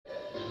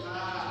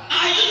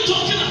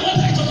talking about? What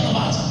are you talking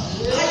about?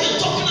 Are you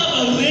talking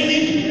about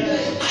raining?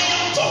 I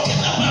am talking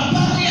about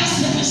barrier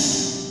service.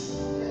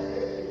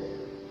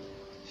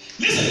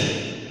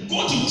 Listen,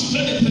 go to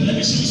let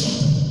me show you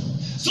something.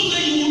 So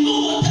that you will know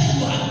whether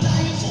you are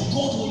dying for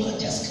God or you are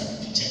just coming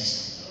to church.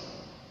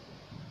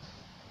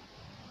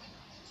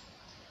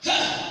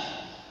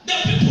 The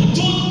people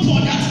told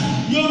Paul that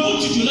you are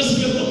going to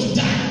Jerusalem, you are going to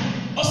die.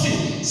 Or say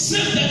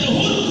that the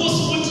Holy Ghost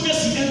witness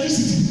in every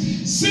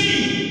city,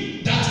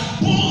 saying that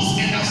bonds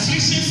and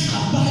afflictions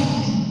abide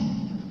me.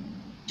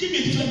 Give me a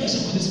different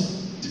version for this one.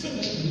 Different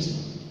version for this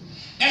one.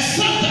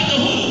 Except that the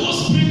Holy Ghost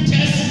Spirit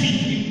tells me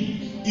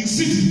in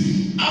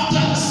city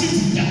after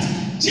city that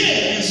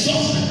jail and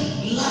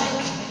suffering lie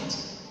ahead.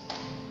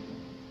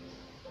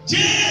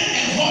 Jail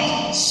and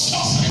what?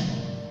 Suffering.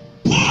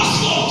 Paul's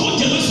Lord to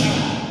Jerusalem.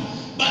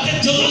 But the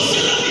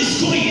Jerusalem is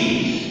going.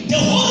 The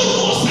Holy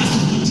Ghost has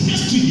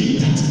witnessed to him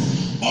that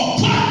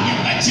Opa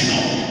Yabachino.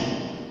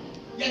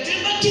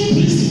 Yadima to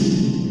prison.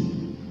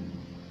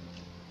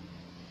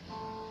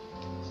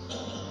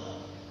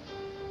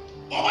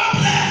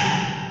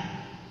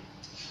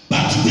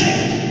 But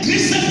today,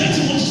 Christians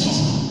don't want to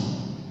suffer.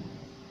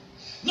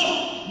 No,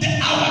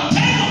 our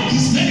time of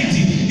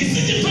Christianity is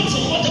different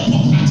from what the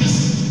Pope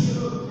practices.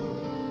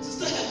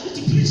 Sister, help me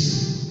to preach.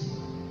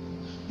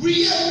 We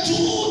are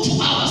true to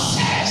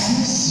ourselves.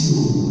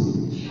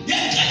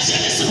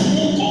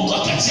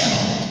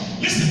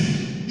 Listen,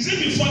 is it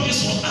before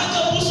this one?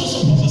 Agabus also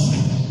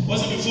prophesied.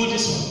 Was it before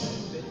this one?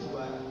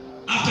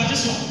 After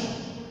this one?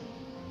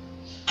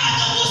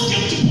 Agabus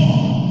came to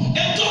Paul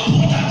and told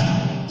Paul that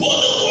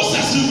Holy Ghost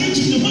has revealed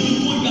to you when you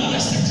go and be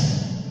arrested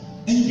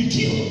and you be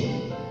killed.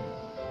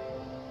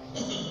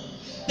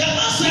 The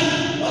man said,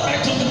 what are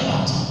you talking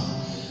about?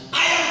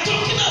 I am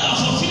talking about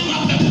fulfilling my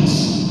purpose,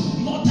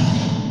 not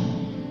dying.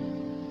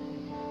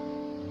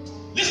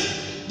 Listen,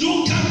 you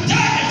can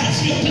die and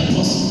fulfill your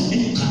purpose, and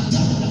you can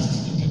die and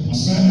fulfill your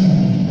purpose.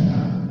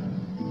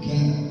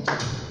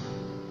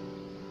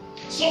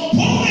 So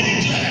Paul made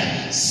it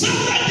clear.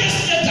 Several days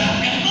later,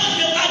 a man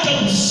named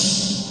Agabus,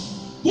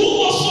 who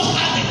also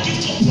had the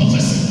gift of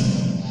prophecy,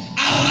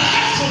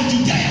 arrived from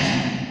Judea.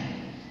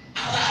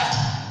 Arrived.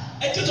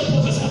 A gift of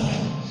prophecy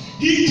arrived.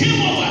 He came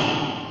over,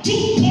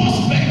 took Paul's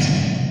bed,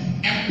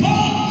 and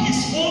bound his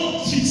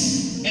own feet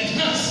and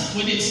hands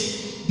with it.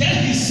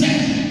 Then he said,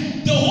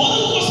 the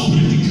Holy Ghost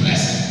Spirit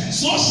declares,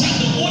 so shall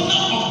the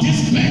owner of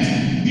this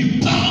bed be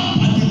bound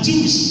by the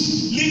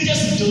Jewish leaders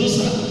in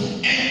Jerusalem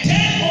and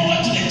turned over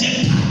to the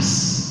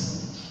Gentiles.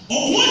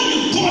 But when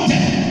you got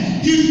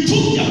there, he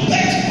took the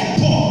bed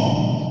of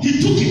Paul. He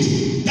took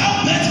it.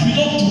 That bed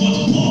belonged to what?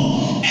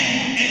 Paul.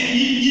 And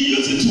he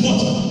used it to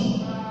what?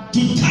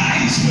 To tie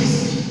his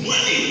waist.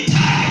 When he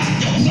tied it,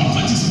 the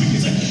prophet is speaking. He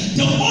said,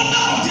 the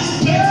owner of this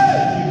bed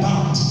will be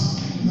bound.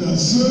 Yes,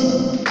 sir.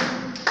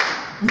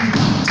 Will be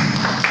bound.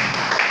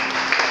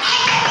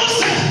 Agabus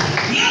said,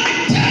 let me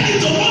tell you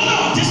the owner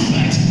of this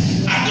bed.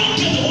 I don't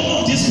care the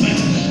owner of this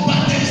bed, but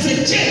there is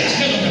a jail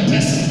ahead of the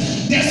person.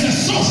 There's a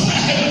suffering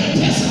ahead of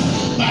the person.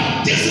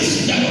 But this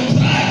is the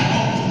pride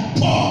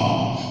of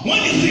Paul. When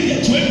you read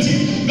the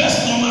 20, verse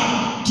number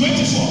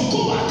 24, go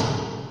back.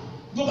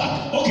 Go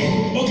back. Okay.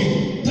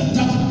 Tap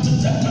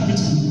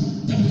it.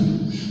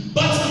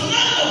 But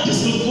none of this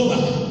will go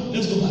back.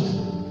 Let's go back.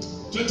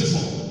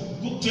 24.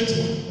 Go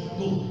 21.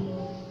 Go.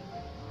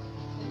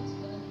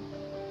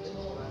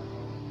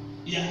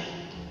 Yeah.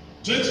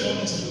 21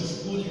 verse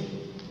 12.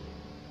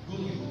 Go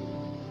there.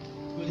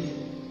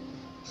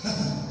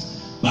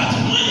 But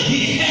when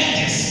he heard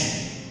this,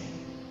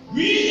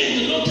 we and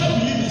the local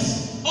believers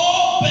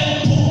all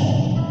begged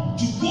Paul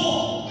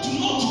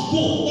not to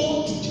go on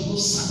to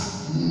Jerusalem.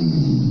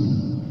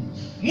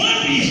 When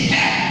we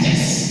heard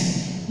this,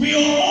 we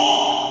are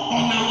all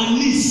on our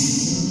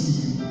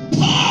knees.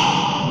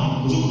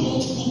 Paul, do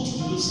not go to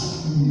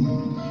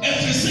Jerusalem. If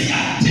we say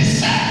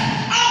this,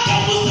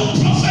 Agabus the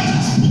prophet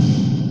has spoken.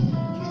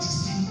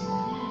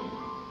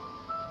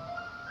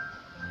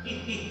 It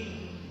is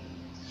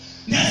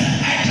yes,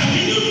 I can be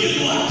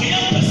you are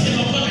can't perceive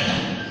upon it.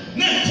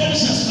 Now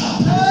conscious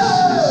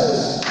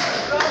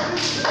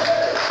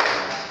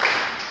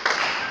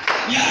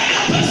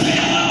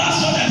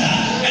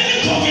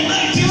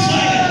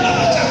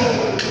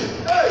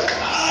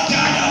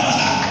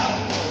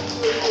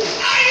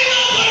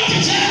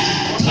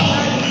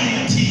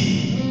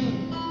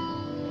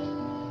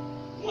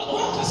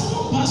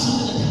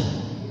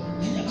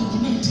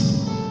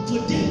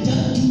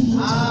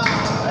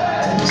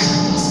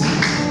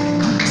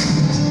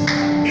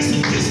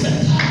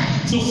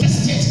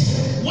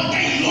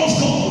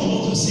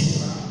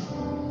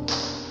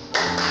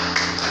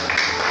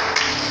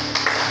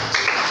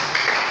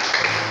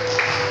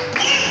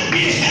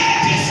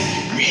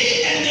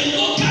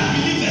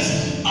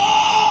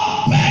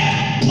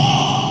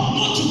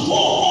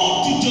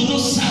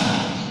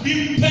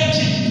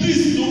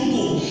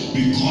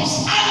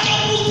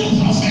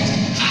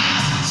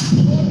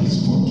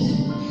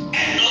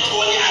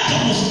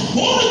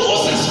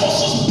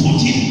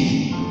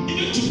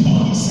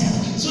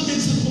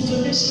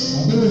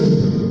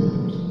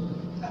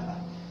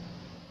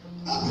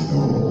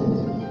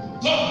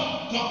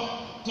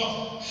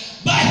God.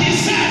 But he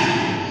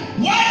said,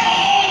 why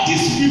all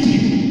this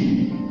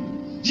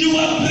weeping? You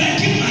are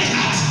breaking my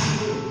heart.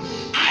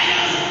 I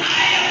am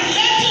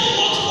ready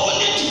not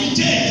only to be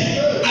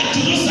dead at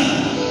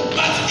Jerusalem,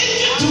 but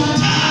even to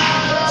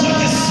die for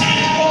the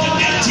sake of the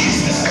name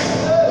Jesus.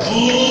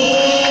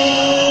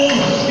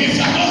 Oh, if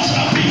you are not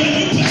clapping, you're a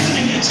new person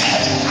in the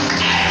church.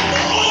 I am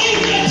not only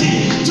ready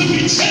to be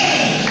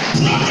jailed,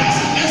 brothers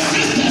and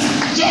sisters,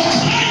 your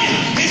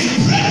crying is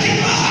breaking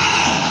my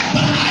heart,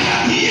 but I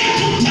am here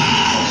to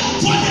die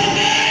for the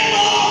name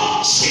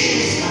of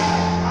Jesus.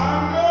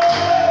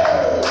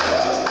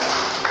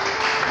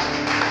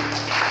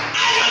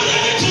 I am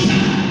ready to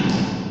die.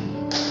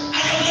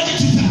 I am ready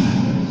to die.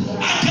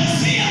 I can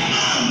see a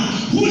man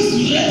who is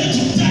ready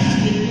to die for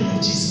the name of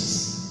Jesus.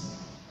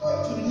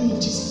 For the name of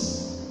Jesus.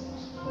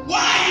 Why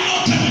are you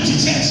not coming to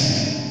church?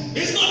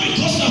 It's not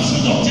because you're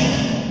afraid of death.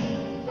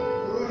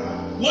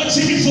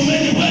 Watching me from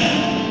anywhere.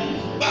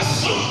 But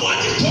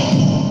somebody told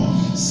me,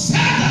 said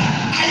that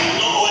I am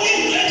not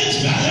only ready to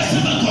be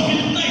arrested by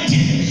COVID-19.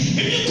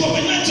 If you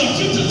COVID-19 or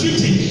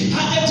 50-50, I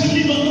had to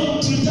live or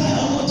not to die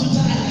or not to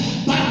die.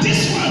 But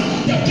this one,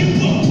 the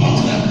people are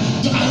programmed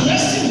to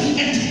arrest him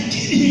and to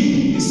kill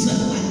him. He said,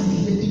 I am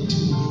ready to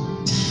die.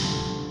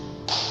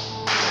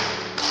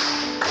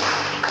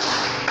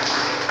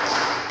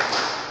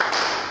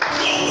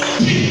 Your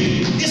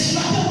weeping is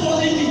rather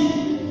worrying me.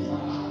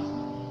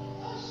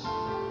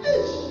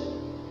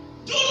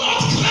 Do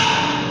not cry,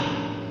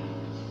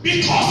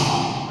 because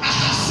I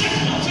have set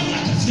my faith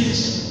like a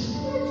finish.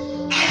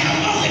 I am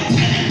not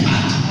returning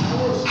back.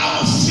 I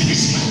will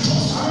finish my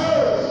course.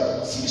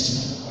 Finish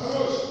my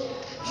course.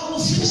 I will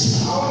finish my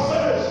course.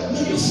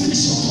 May you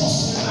finish your course.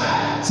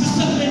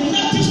 Sister, may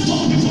nothing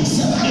stop you from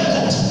serving the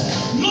God.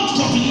 Not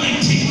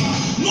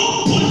COVID-19.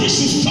 Nobody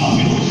should stop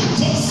you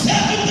from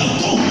serving the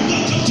God who you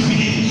are come to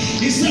believe.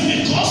 He said,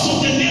 because of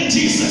the name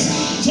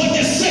Jesus, for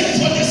the sake,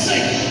 for the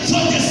sake,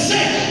 for the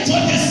sake, for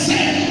the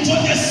sake, for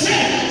the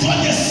sake, for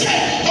the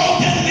sake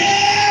of the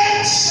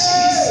name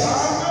Jesus.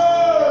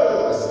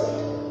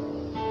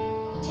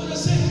 For the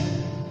sake,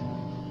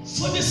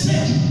 for the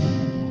sake,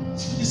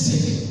 for the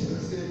sake,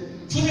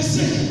 for the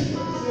sake.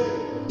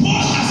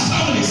 Paul has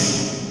families.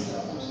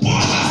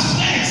 Paul has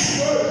friends.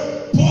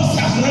 Paul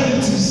has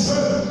relatives.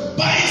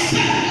 But he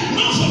said,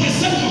 not for the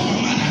sake of my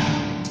mother.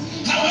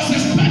 I was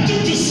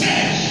expecting to say,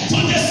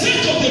 for the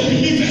sake of the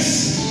believers,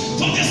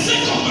 for the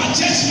sake of my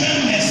church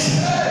members.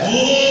 Oh,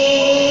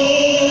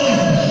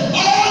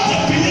 all the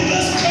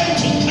believers came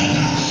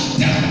together.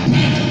 They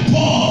begged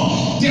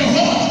Paul. They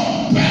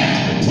wrote,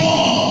 beg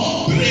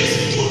Paul, please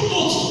do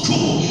not go.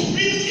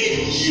 We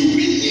need you.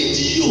 We need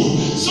you.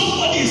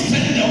 Somebody is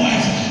telling the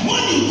wife,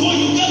 when you go,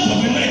 you get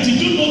COVID-19.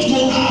 Do not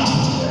go out.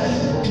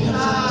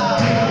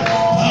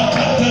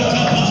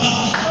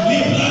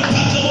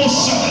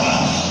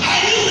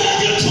 Are you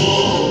ready to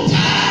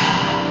die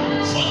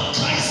for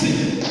Christ's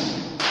sake?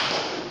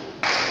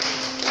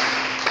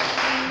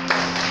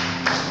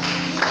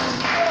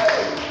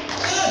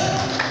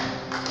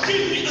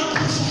 Give me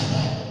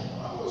amplified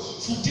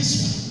for this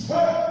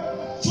one.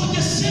 For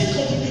the sake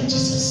of the name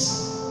Jesus.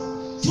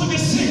 For the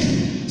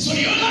sake. So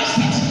you realize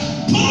that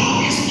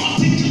Paul is not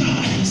thinking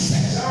about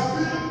himself.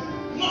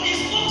 No,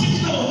 he's not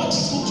thinking about what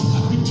is going to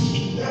happen to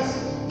him.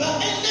 But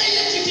in the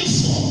year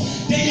form,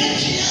 the year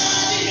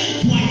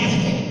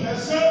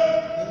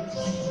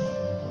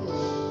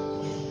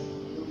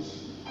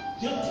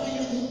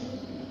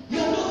you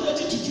are not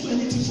ready to do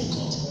anything for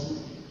God.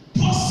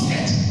 Paul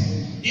said,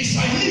 if I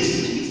live,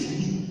 I live for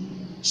you.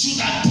 Should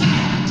I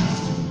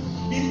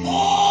die? In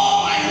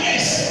all my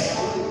ways, I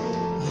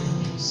am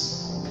yours.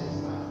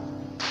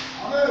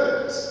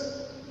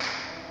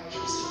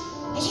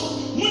 Also,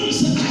 when you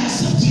say I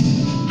accept you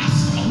as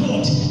my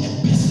Lord and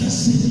personal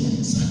Savior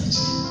and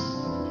Salvation,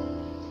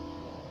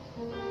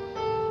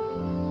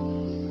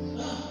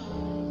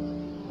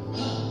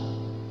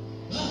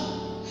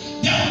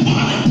 then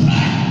Paul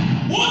replied,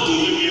 what do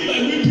you mean by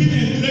weeping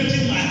and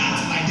breaking my heart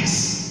like this?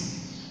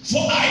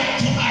 For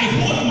I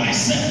hold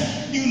myself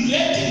in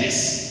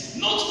readiness,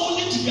 not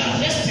only to be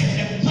arrested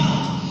and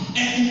bound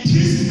and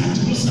imprisoned at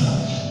Jerusalem,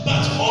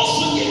 but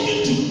also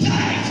even to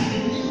die for the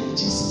name of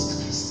Jesus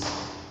Christ.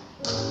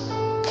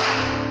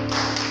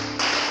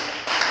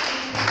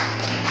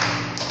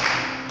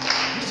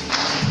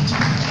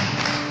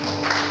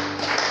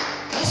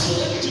 Also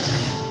ready to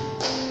die.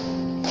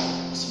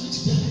 Also ready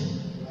to die.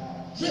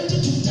 Ready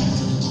to die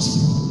for the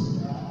gospel.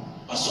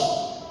 Also,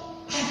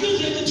 are you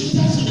ready to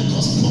die for the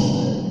gospel?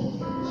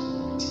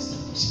 It is the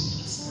question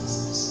that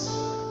answers.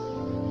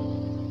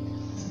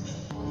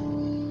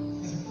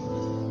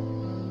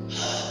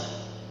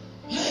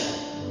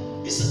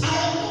 He said, I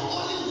am not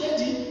only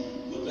ready.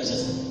 Good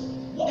question.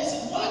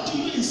 Why do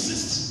you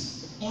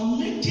insist on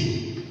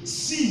making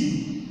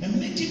sin and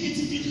making it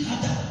even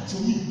harder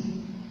for me?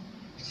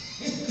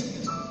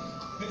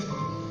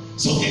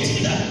 So it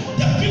means that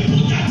the people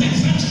that are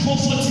trying to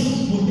comfort him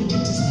will make it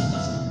harder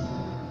for him.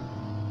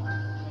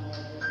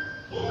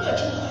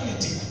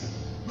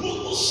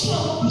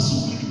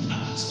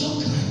 Stop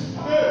crying.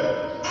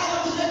 I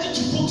am ready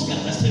to go be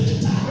arrested to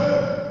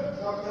die.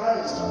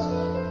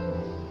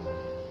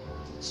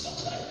 Stop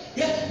crying.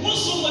 Yeah, once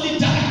somebody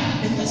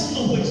dies and doesn't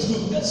know where he's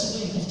going, that's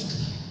where you have to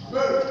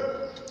cry.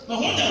 But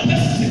when the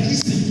person is a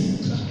Christian, you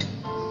cry.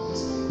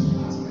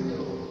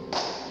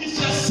 If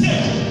you are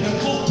saved and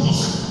God calls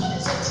you, what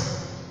is it?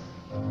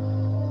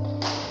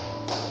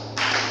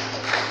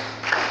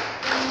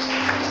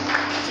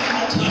 If you are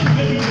not happy,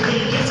 maybe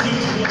you just going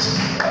to watch it.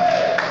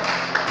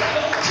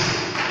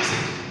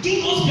 Do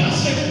not be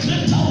afraid.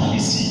 Greater one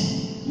is he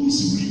who is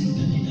with you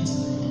than he that's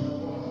the one.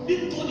 If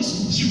God is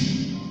with you,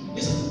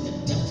 listen, the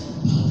devil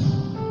bow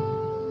down.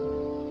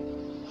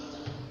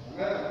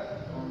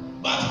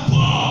 But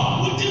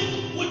Paul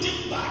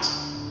wouldn't budge.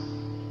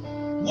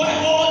 Why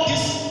all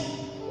this?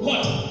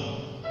 What?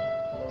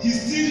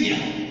 Hysteria.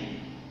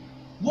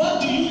 Why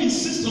do you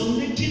insist on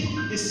making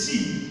a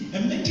scene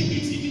and making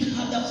it even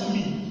harder for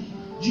me?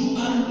 You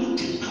are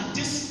looking at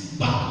this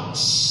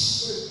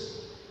backwards.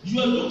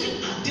 You are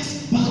looking at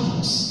this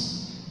backwards.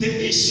 The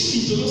issue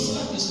in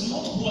Jerusalem is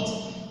not what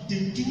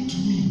they do to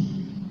me,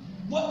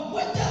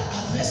 whether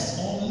arrest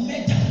or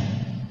murder,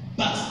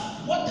 but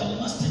what the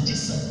Master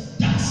Jesus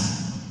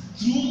does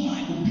through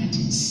my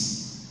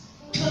obedience.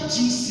 Can't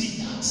you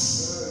see that?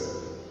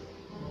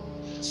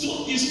 So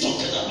he's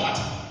talking about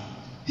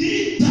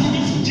he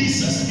dying for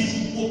Jesus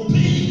is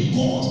obeying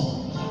God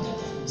rather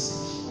than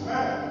himself.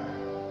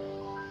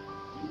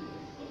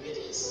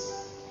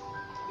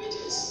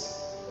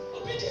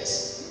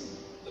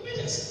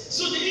 Obedience.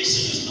 So the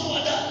issue is no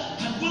other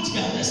I'm going to be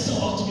arrested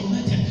or to be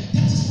murdered.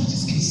 That is not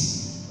his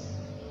case.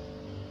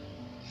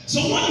 So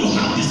when you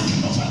have this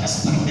kind of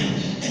understanding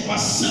and you are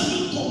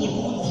serving God with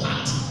all your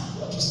heart,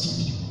 what will stop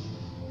you?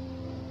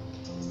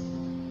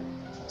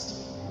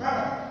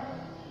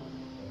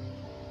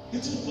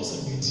 It will cause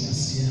a bit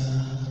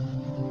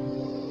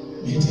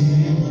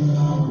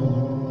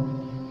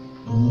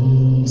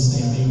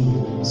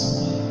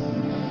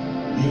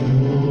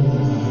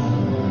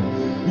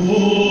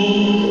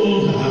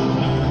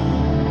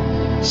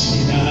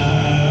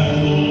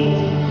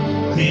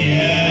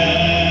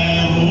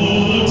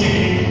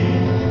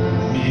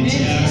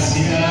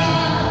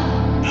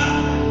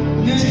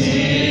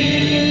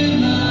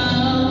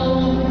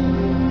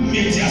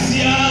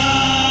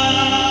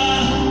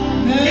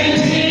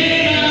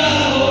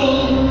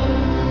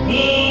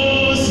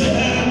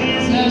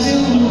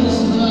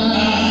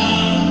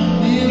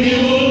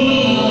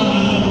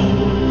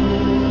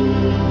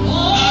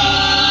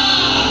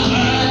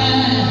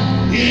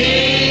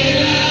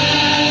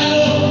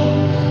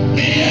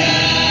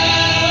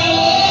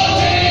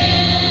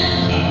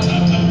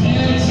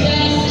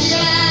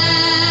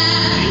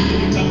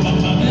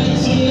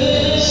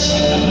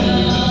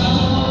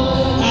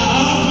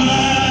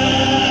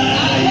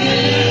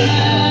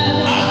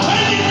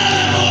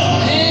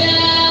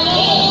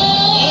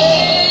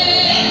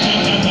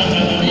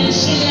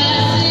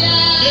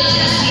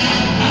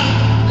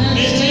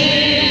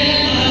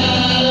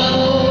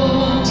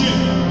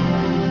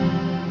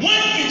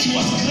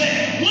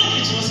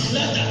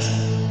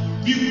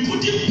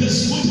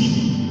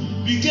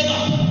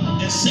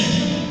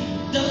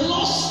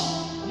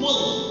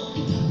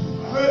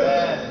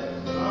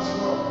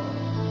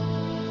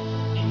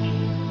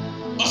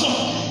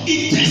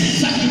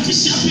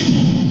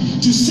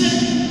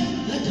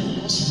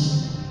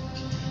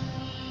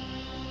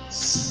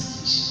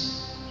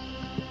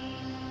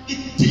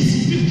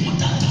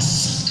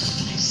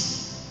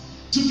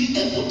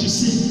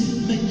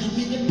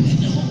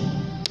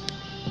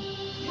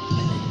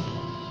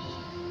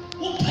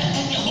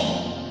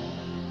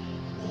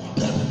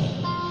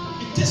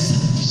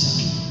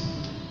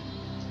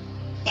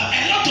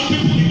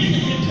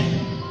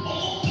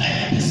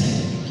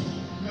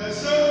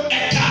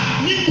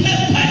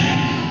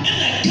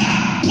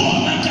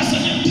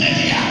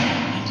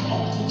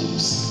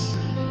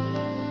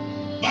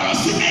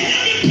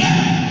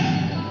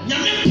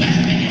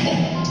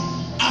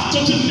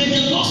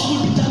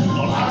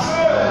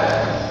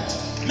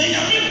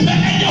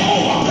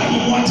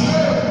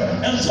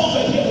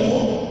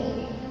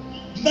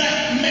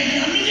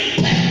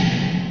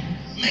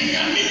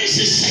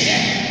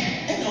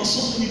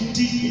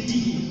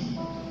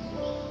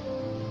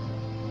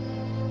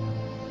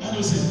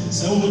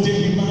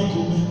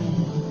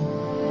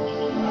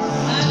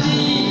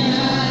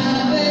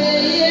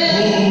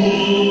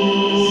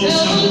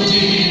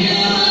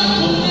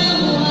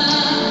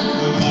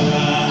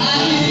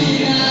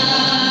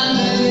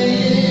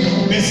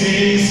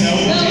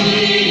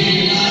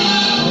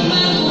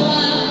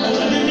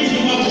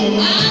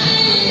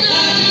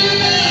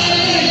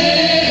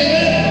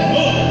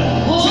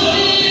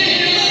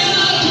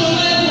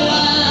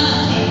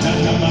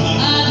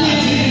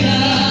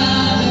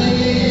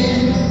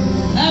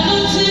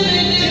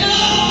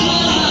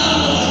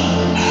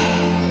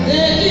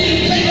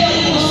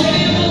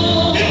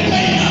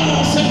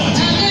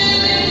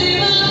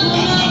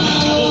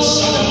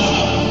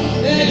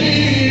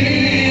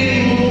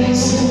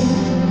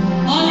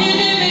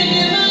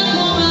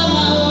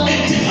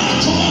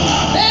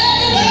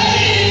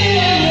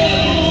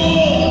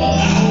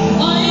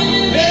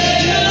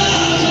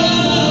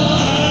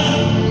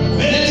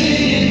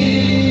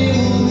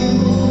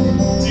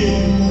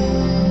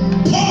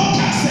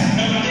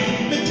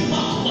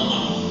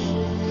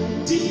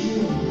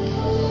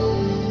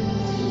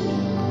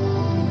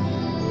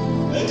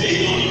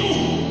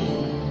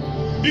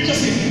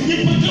Because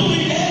you put the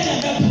way ahead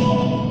of that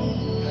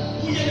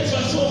we get the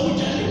first one, we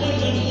get the one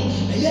that go,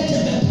 and yet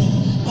that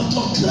but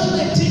to climb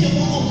that thing of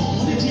all,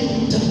 what did you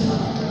do?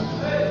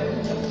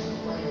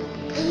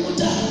 And what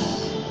that?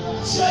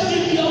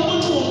 Friday, we are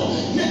going to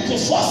make a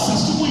force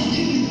as to what you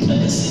did in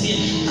the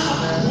city.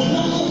 I will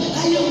not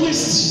hire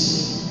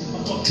waste,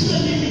 but to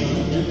climb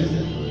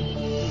it.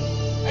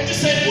 I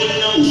just said, what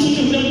now? So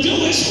you do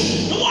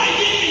it. No, I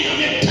didn't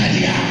make a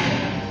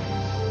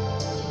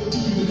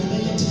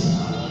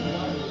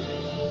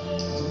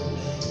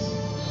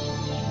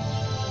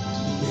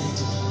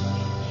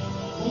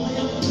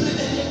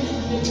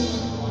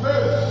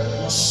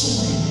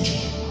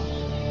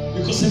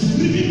because I'm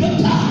really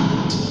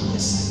bad.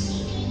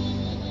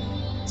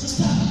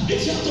 Sister,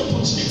 if you have the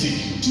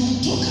opportunity to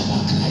talk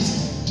about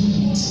Christ, do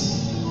it.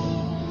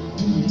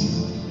 Do it.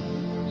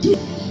 Do it.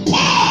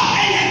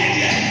 Paul,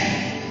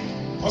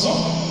 what's up?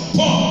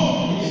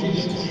 Paul,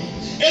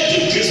 and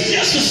the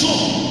Christians so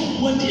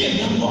when they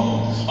are number,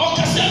 or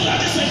Cassandra,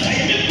 that is like I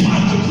am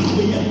part of the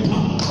way,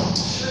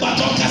 but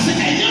or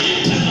Cassandra, I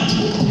am part of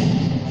the way.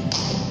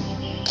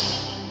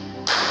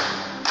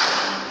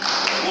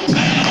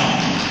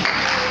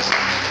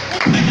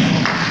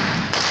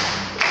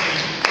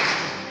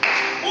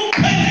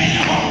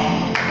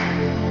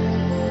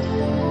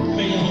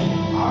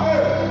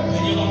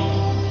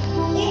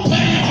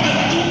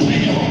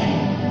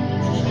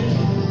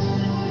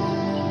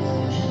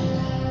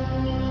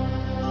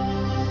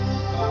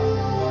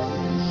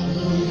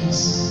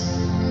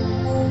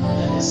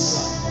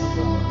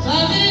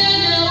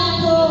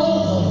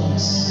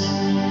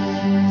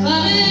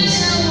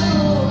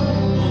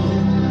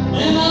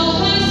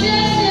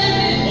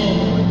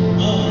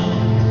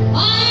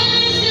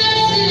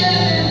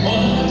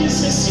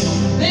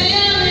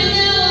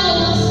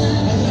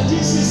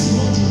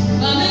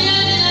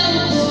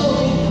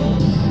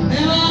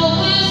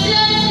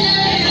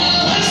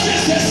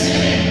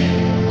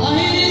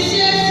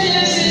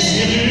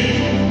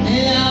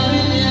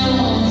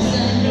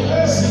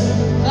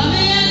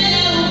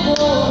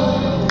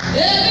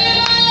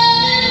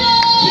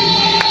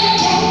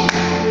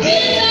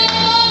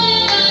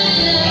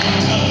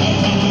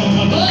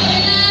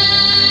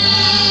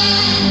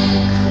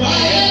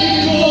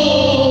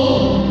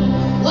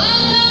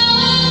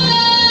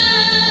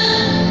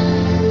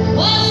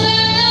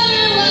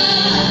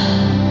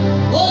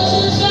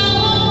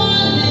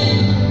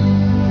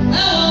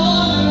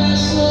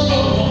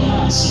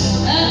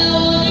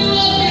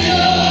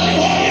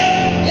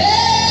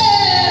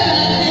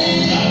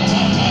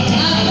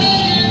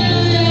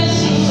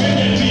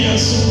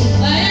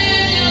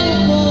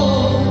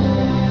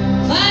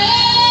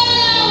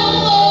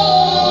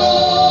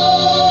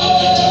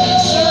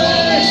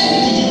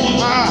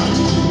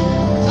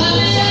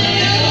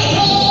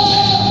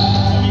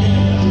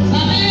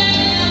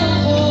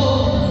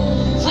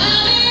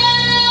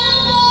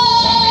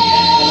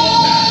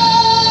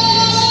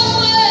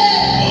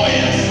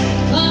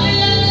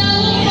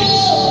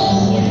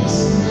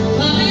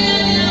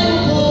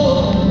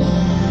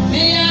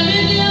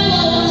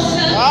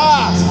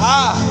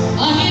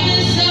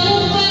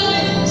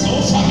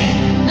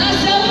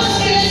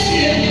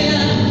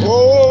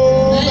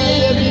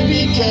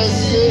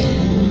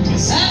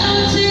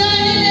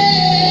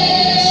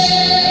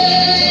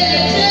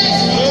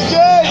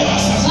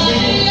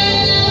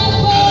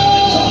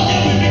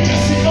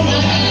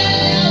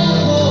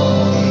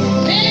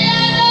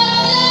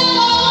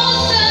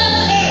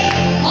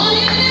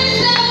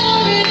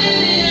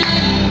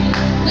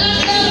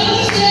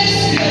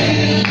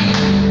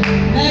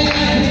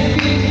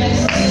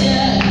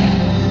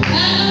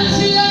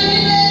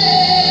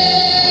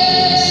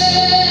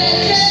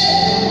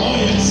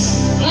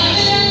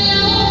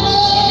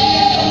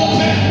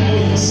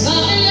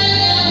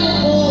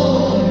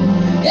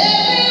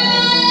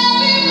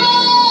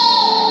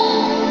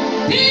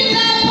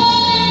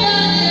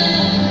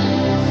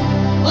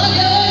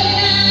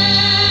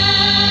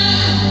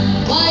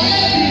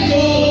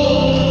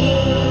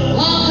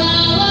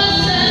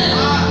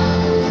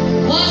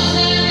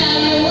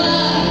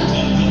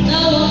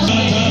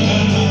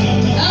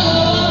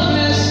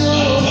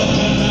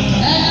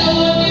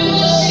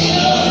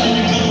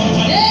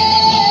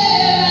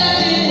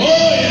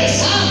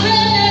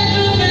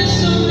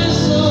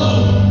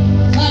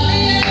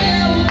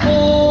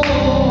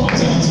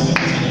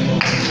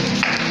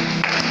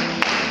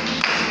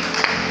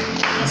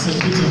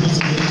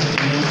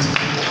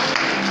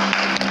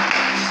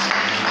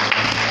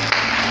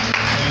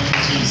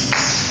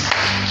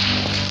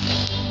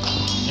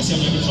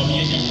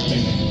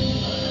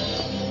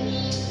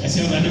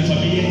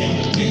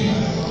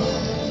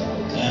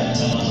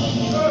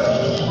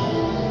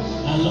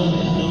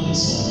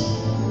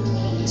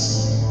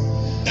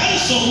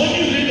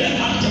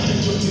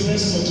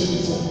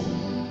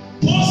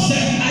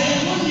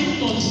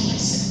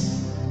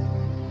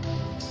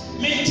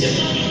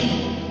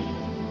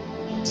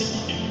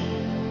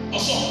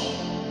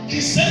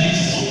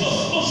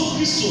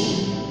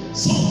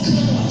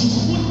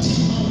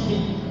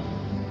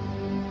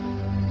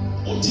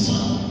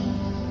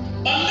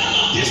 But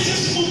none of these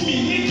things move me,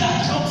 neither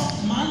counts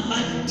my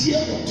life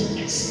dear unto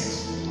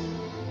myself.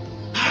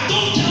 I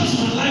don't count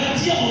my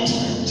life dear unto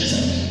myself. Just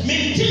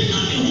maintain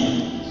my home.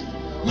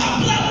 My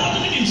blood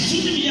wasn't even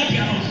shooting me up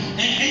here. And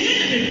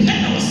then the pen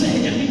I was saying,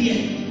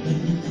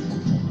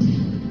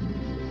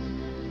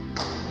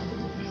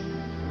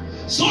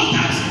 so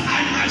that I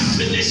might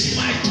finish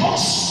my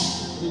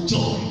course with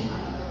joy.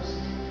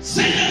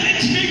 Say that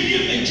let me be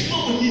a juma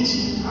when you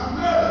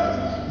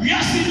we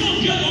are seeing no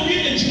girl or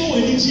a juma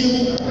when you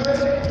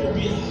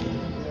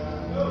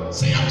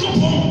say I go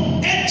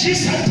home and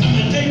Jesus and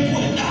I thank you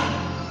and that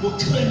will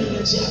clear the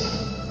legend.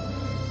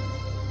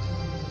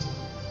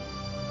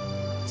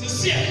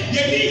 See,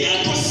 you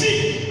need to see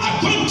a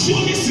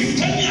control is in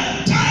Kenya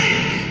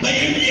time, but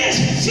you need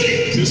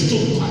free Christo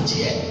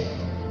Quatia.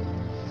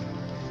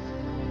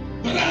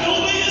 But I know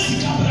where you see,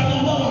 but I know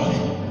about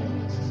it.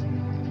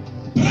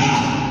 Bra,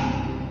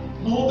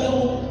 no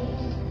bell.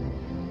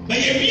 But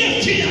you need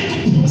a free and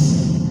good person.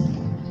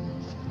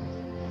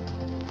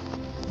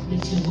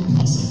 If you're a good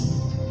person,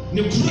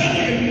 you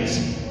credit it.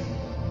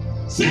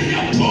 Send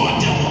your poor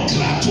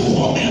democrat to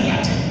home and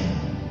Latin.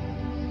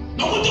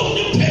 No, we don't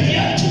need pay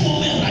here to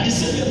home and Latin.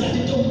 Say that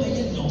they don't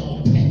make no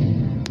pay.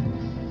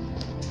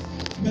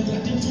 But I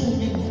didn't tell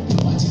me no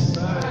poverty.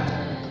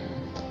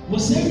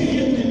 Was every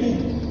year.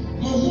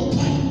 My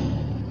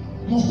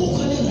whole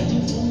career I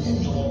didn't tell me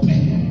no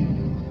pay.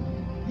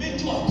 Make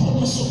you a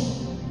corner so.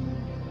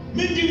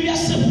 Make you a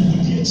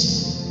 7 years.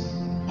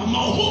 And my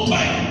whole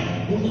pay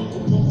will not go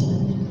no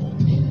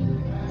pay.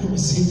 I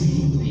was saving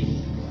you.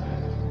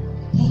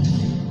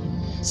 Okay.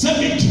 So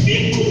make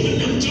me cool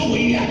and I'm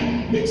doing here.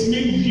 Let's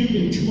make you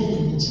make you more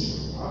than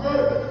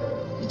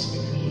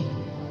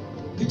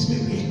Let me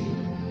read.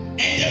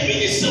 And the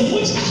minister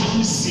which I have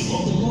received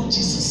of the Lord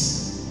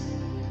Jesus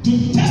to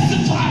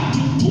testify to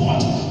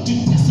what? To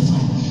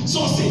testify. So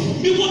I say,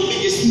 me one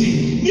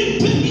ministry, me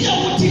baby I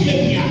want to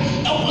hear me. I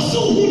was so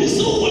who is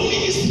so one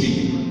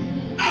ministry.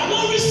 I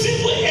will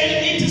receive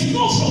and it is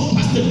not from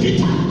Pastor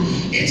Peter.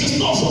 It is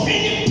not from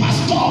any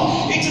pastor.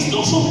 It is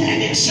not from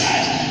any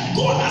church.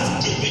 God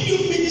has given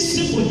you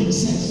ministry for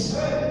himself.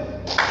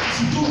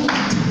 If you don't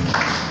want it.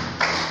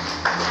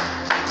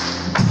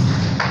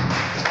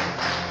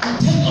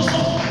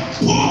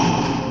 Paul,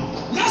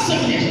 last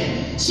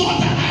so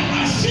that I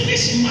might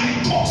finish my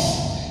course.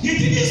 He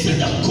didn't say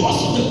the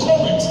course of the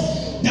Corinth,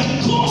 the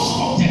course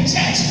of the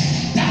church,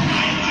 that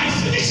I might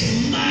finish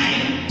my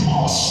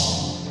course.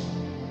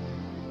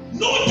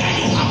 Know that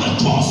you have a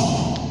course.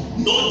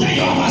 Know that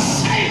you have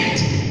assignment.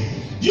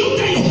 You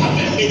that you have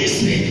a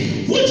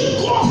ministry which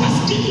God has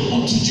given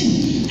unto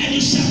you, and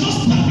you shall not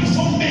stand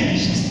before men, you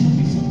shall stand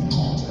before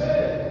God.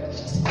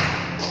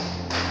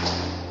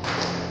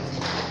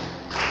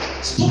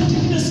 Stop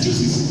giving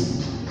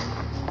excuses.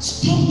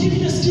 Stop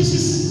giving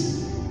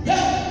excuses.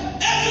 Yeah?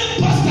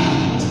 Every pastor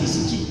has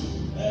listened to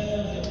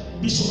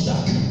Bishop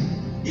Dark.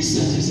 He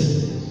said,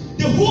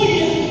 the whole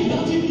year you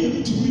have been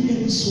able to win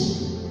any soul,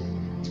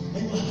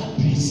 and you are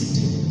happy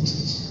sitting in the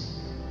church.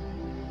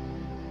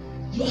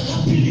 You are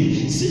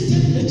happily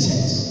sitting in the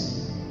church.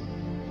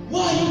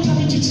 Why are you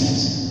coming to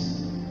church?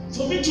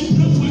 For me to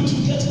pray for you to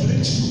get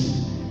breakthrough,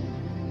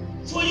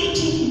 for you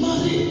to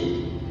marry,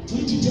 for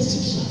you to just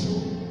travel.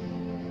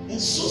 And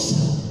so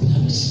shall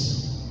perish,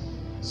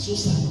 so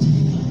shall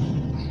pain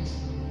around life.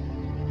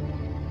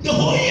 The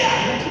whole year,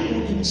 you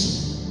don't know so.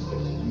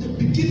 In the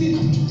beginning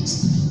up to this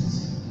time,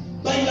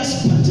 but you are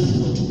expecting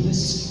God to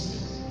bless you.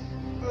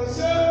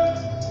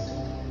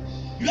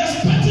 You are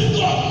expecting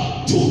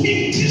God to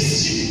increase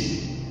you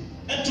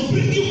and to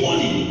bring you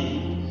money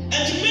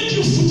and to make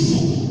you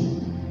fruitful.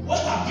 What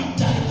have you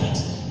done that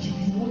you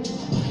want to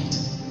abide?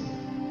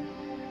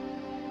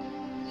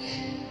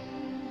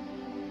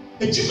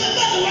 And you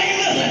remember the way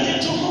you are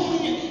to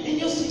home in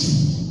your feet.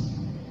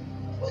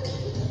 What have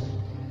you done?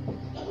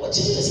 I'm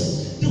watching this.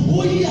 The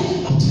whole year up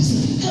to this,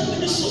 how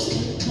many souls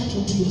can you count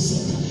onto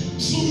yourself?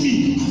 Through me,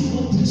 I've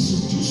not been so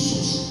 2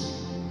 souls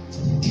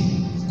for the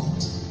kingdom of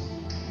God.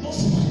 Not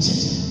for my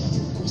church, but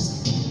for God's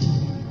kingdom.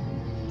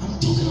 I'm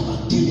talking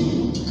about kingdom, I'm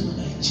not talking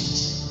about a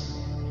church.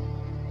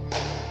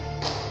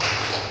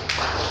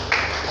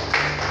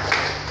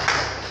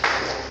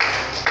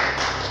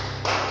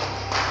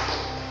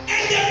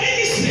 And the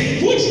ministry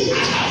which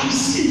I have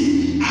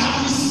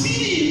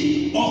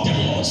received of the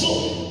Lord. So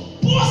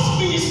Paul's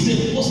ministry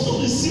was not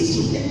received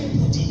from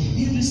anybody,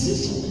 he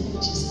received from the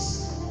Lord Jesus.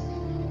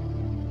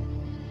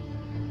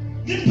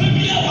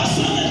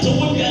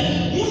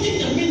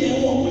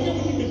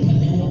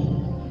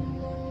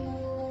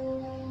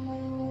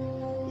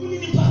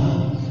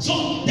 So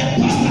the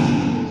pastor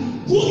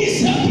who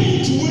is helping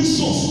you to win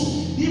souls,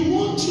 he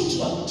wants you to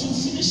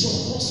finish your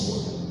course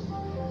well.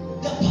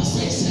 The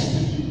pastor is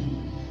helping you.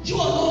 You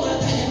are not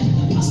rather helping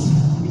the pastor.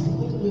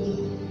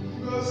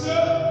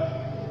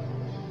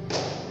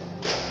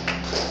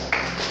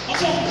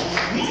 Also,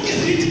 when you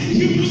read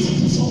Hebrews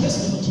chapter 4, verse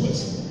number 12,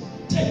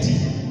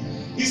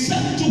 13, he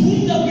said, to whom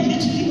that we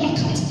need to give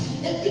account,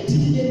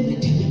 everything in the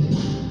kingdom.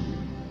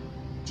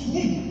 To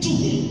whom? To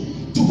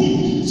whom? To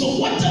whom? So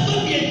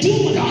whatever we are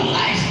doing with our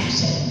life, we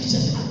shall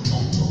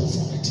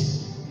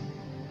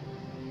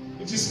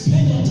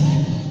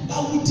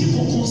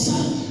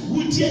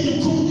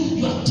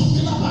You are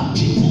talking about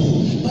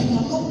people, but you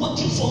are not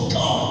working for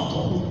God.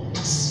 God will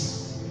ask you.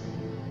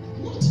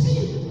 Not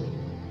me.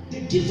 The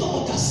giver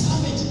of the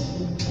assignment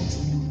will come to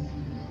you.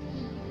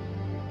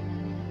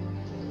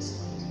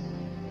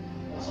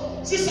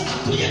 Sister,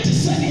 akoye te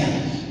senia.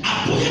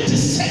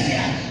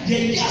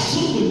 Ye yaso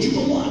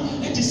wodwuma mu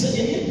a, enti se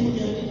ye yɛ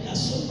dunya ne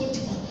yaso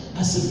wodwuma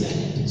asɛm ya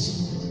yɛ so.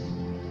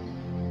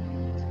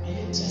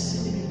 Aye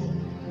just ne bi ko.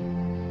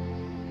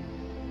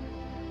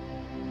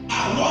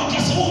 Awo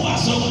kase wo ba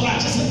so kra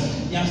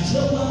kyese ya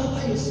frewa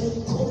aye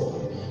phone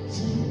call,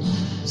 phone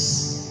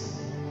apps.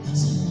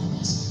 That's a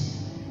mamas.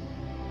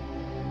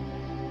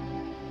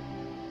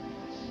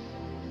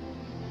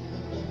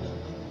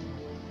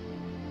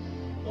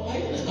 Oh, I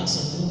don't have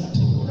some that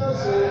talk.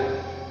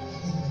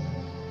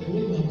 The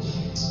way you are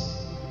quiet.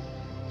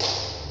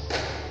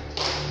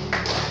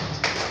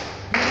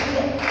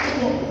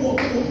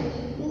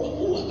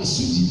 Who are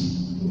asudi?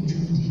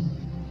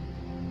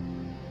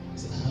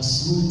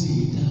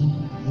 Asudi down.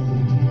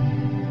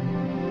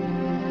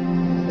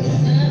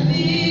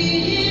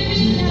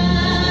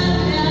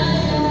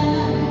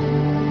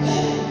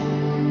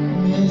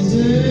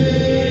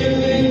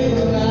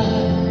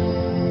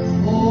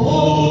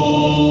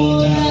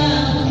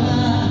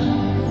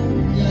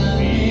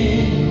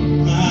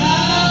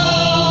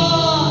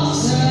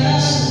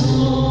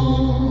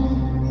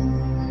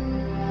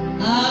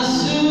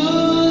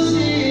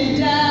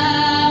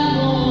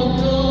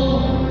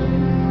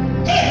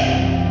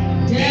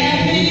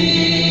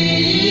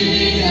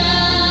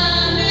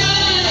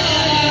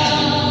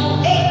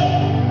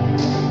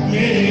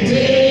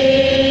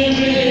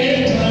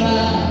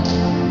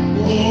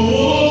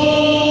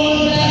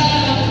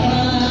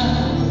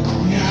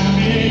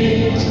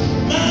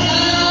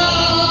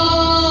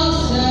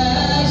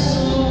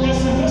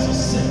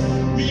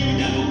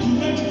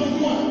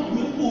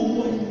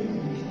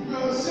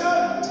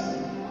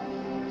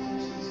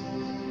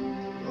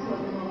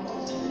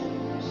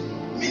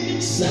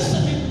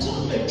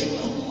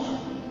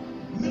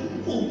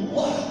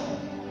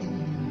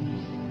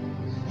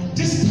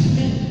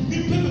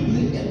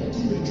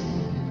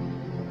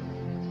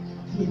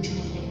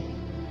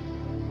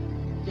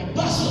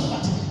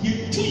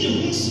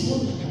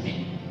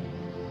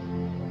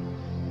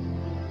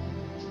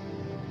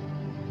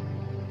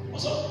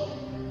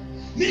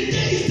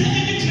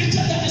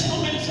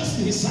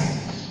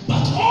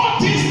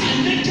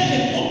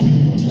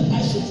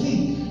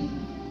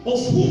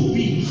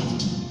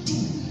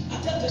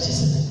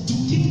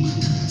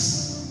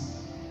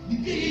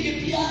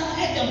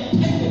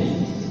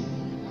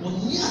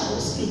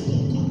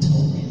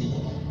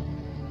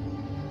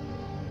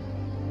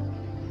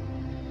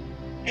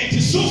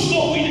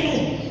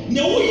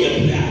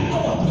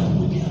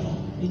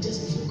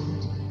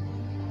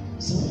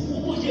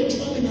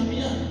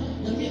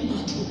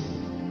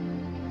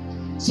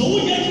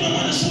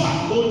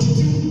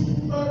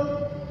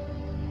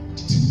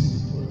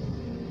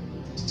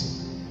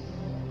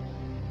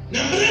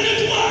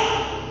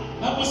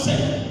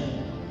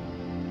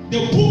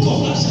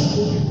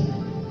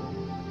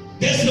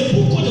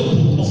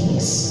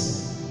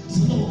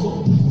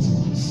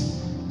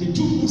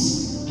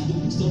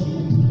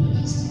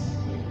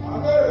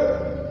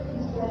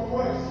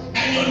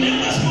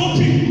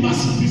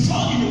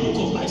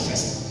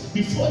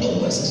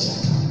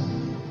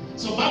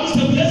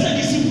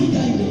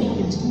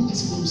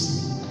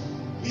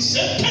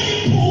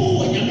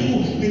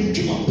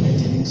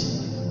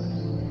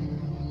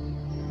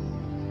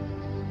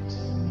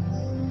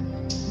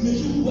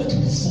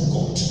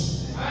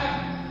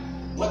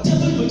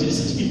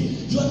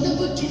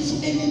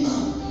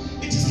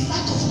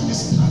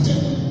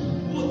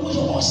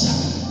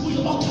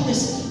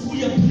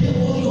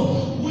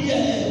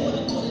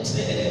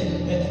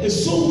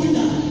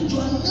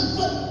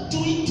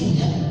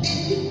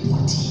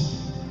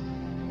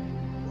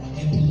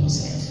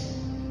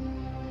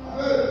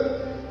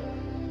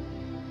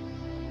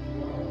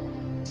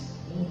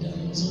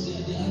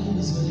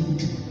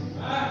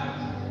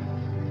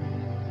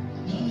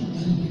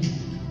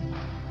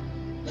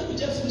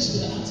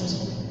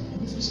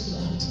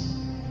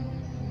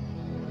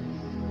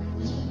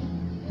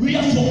 We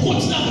are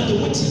forgotten about the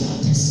waiting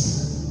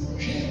matters.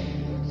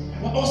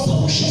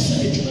 Also, she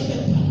said, "If you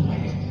remember,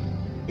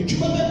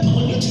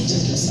 when you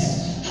check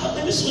yourself, how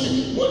many so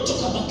we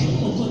talk about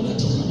kingdom of God, we are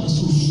talking about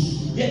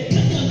souls. The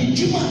Kenya be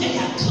Juma and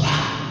a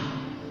clap.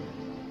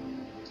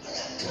 I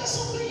am class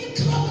somebody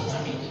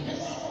clap me. And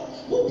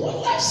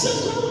what life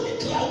says when you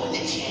clap when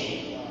you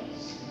came.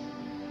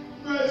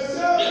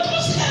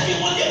 Because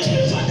everyone gets me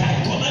for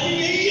that. Come on,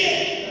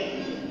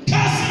 yeah.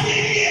 Cast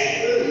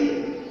yeah.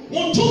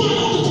 Want to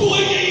know the cool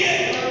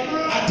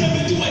yeah. I tell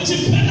you to watch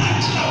it, and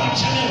I clap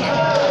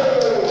channel.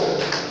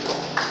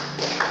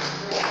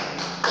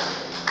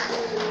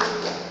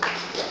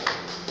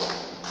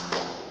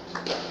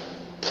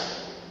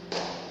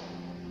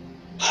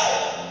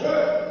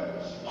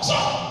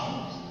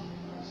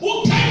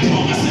 What kind of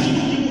promise did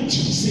you want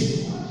to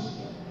say?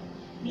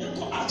 You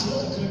go out to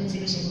work.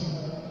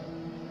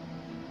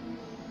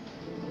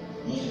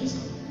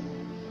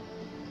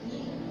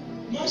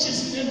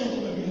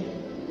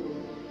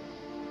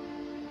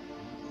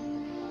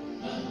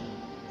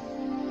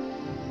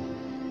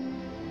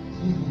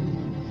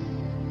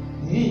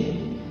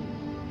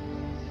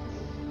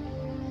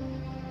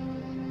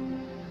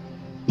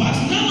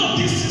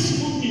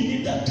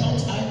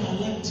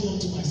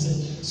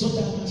 so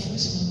that my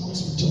flesh may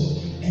cause with joy.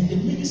 And the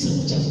ministry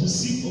which I've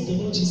received of the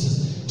Lord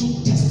Jesus to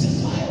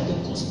testify of the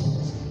gospel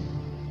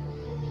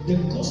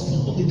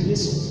of the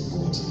grace of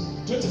God.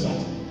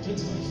 25.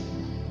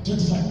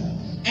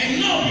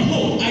 And now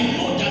behold, I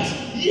know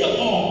that ye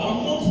all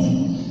among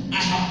whom I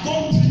have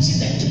gone preaching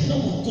the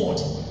kingdom of God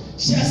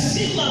shall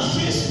see my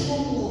face no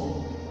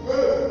more.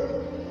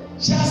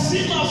 Shall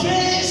see my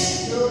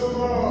face no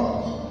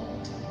more.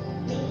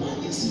 The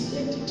man is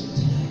ready to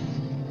die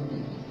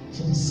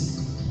for the sake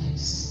of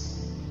Christ.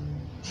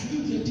 Are you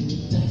ready to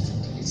die for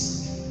Christ?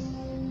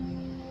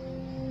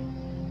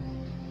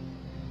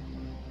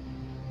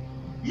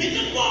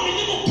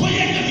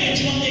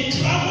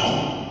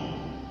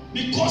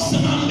 Because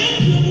I'm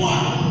making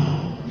one.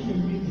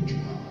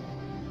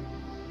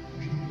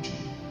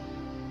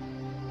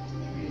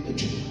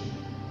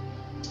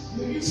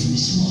 May you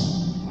finish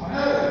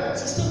one.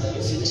 Sister, may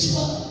you finish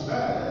one.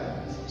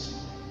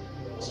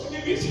 So may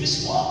you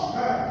finish one.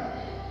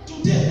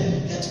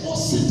 Today, let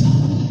us sit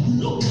down,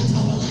 look at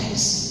our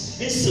lives,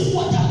 and see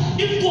what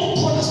if God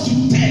calls us to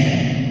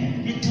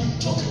 10, we can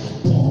talk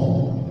about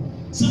Paul.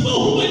 So who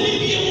will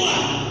be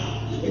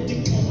one? Let me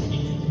declare my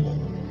name.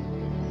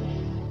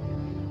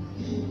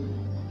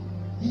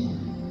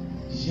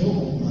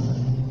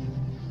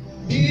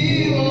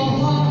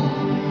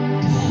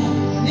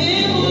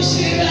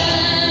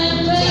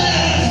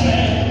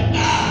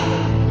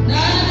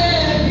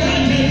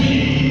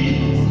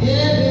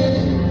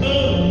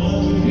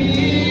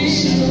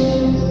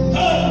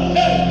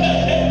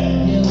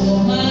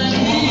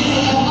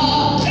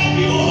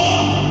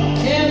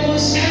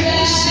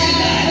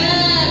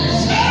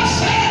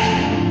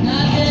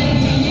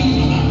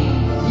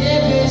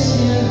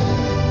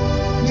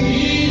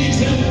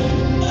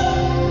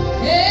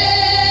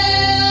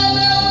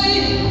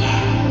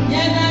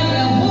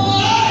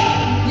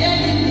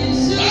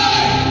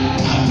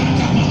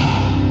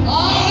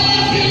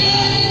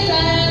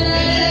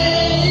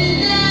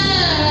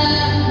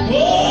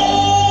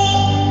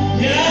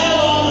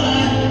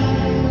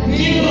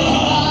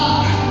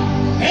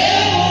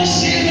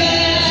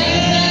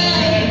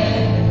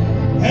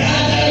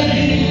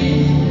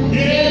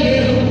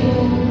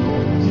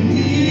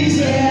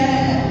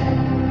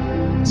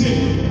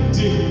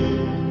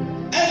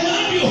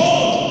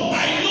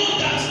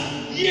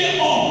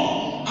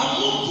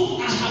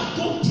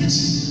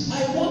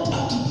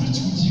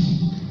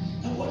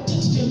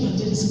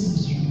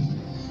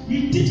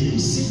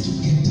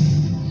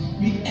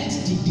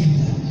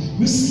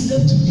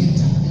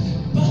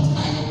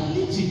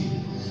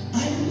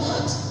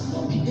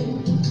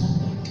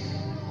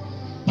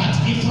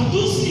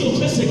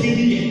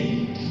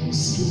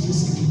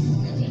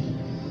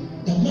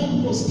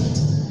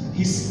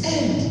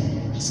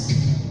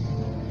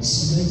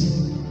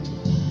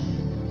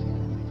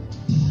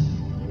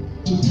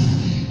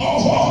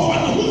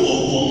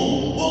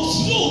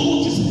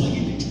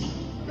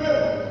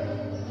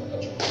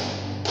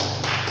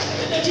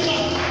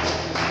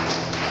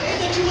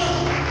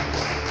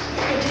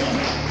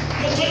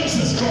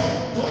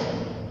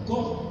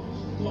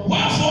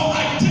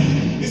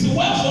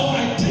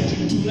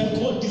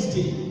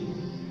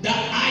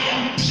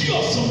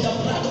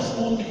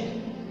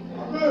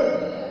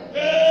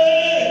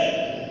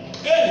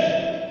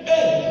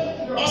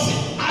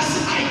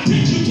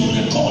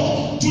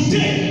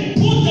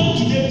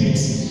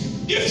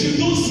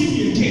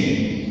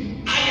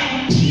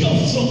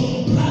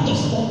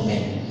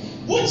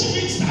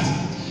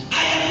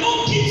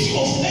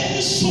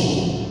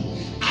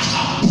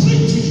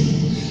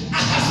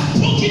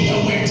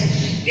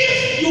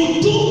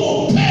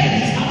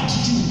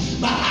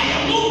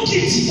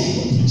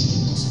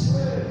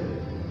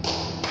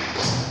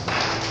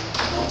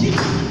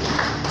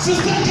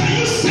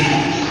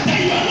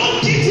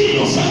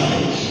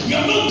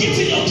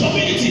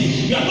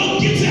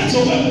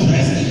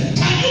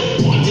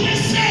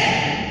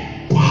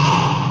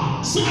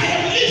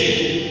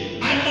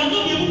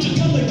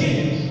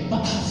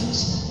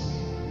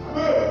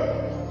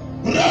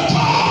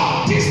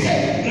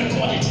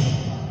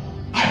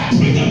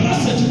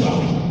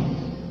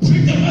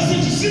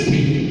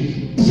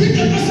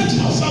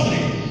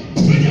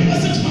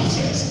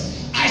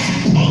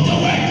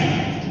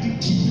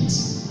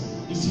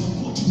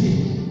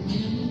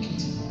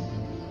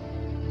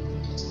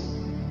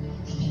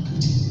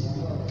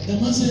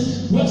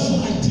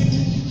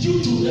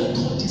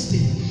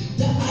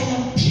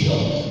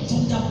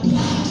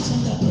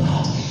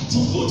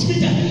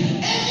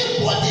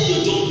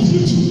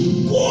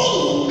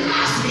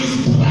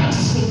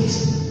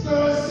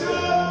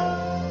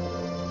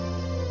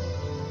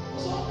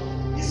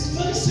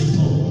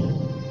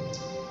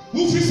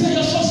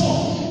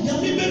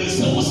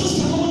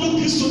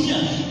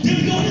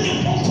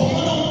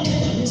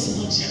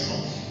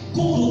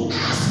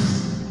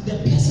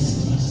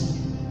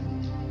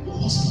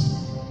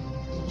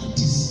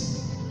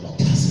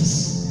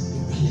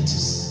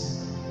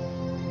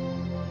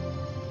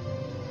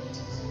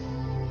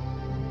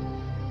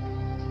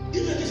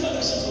 Give a different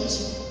version for this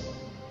one.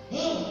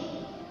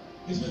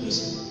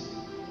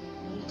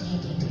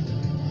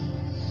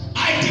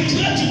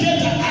 declare today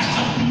that I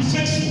have been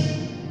faithful.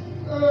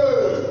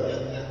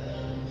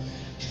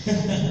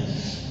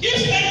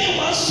 If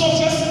anyone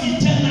suffers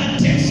eternal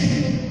death,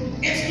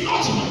 it's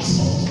not my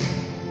fault.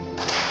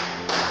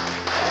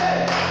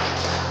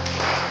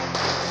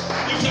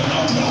 If you're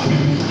not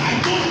clapping,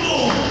 I don't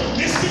know.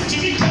 Listen to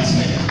me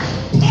carefully.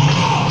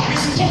 Paul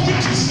is talking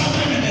to his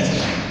family members.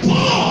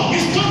 Paul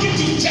is talking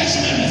to church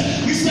members.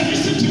 He said,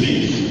 listen to me.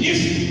 If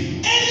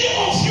any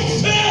of you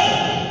fail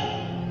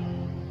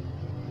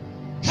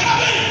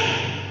heaven,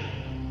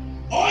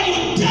 or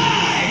you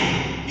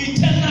die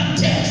eternal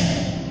death,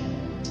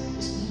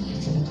 it's not my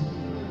fault.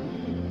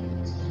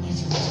 It's not my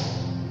fault.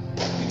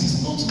 It is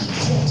not my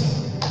fault.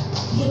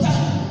 Brother,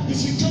 if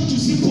you come to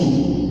Zipo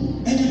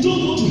and you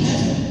don't go to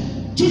heaven,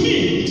 to me,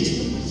 it is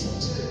not my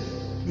fault.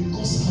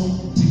 Because I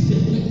will take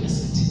them where as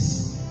it is.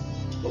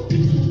 What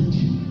people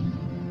do,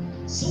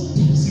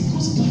 sometimes it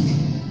goes back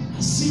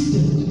and see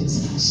them with his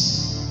ash.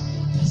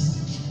 That's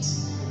the truth.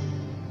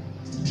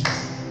 It's the truth.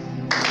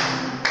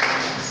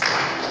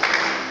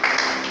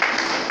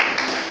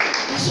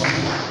 So,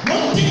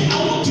 one thing I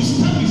want to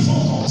stand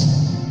before God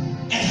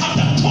and have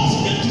that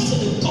confidence to say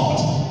to God,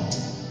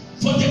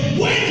 for the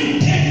way you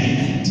take me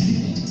and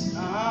delivered it. I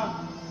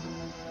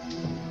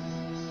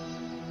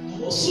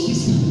will also be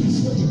standing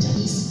before the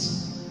judges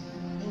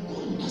and go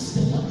and ask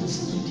them what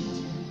before I give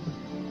you.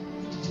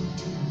 What did you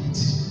do with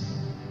it?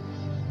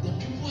 The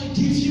people I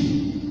give you,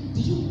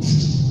 did you put it?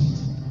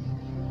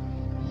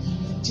 You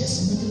are just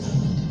moving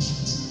around the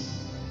truth.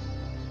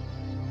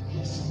 You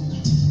are from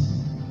nothing.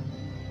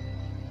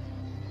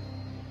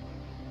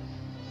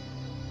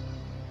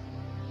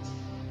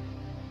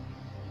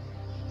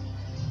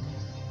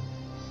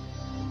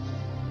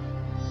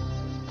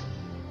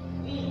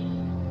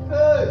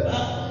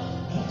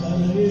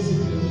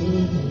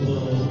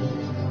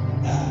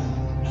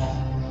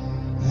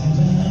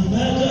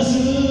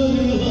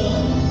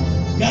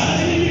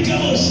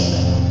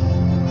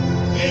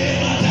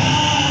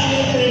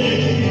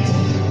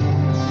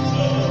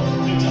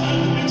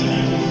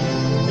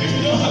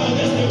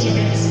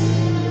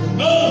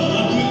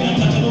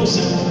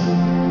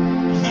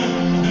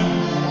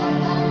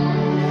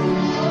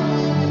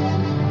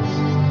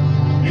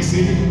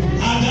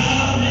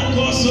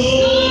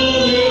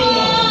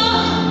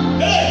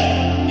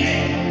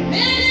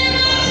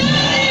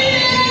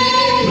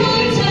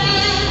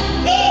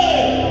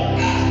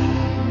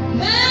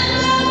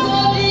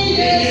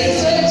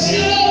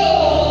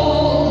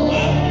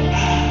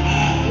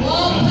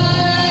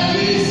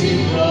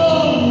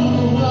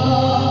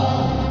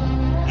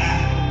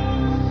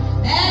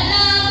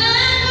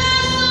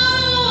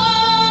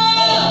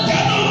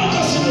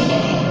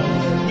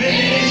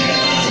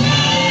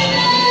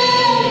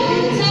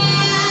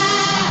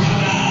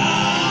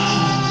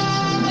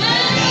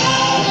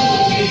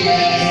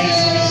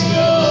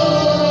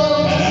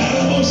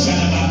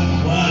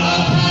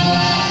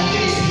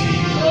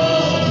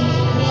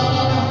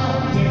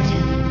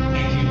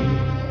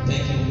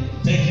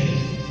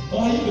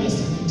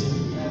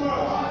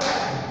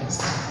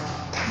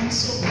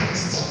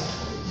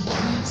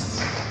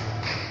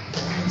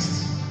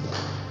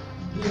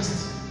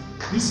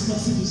 This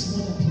message is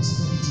more than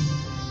prosperity.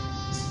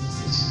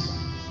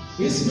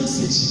 This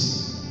message,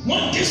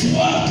 when this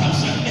world comes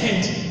to an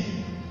end,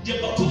 your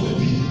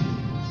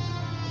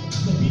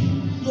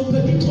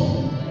baby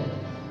come.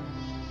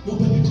 Your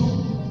baby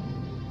come.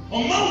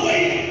 On my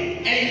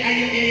way,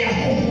 I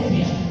hold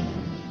here.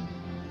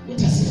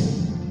 What I say?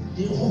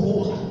 They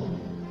hold her.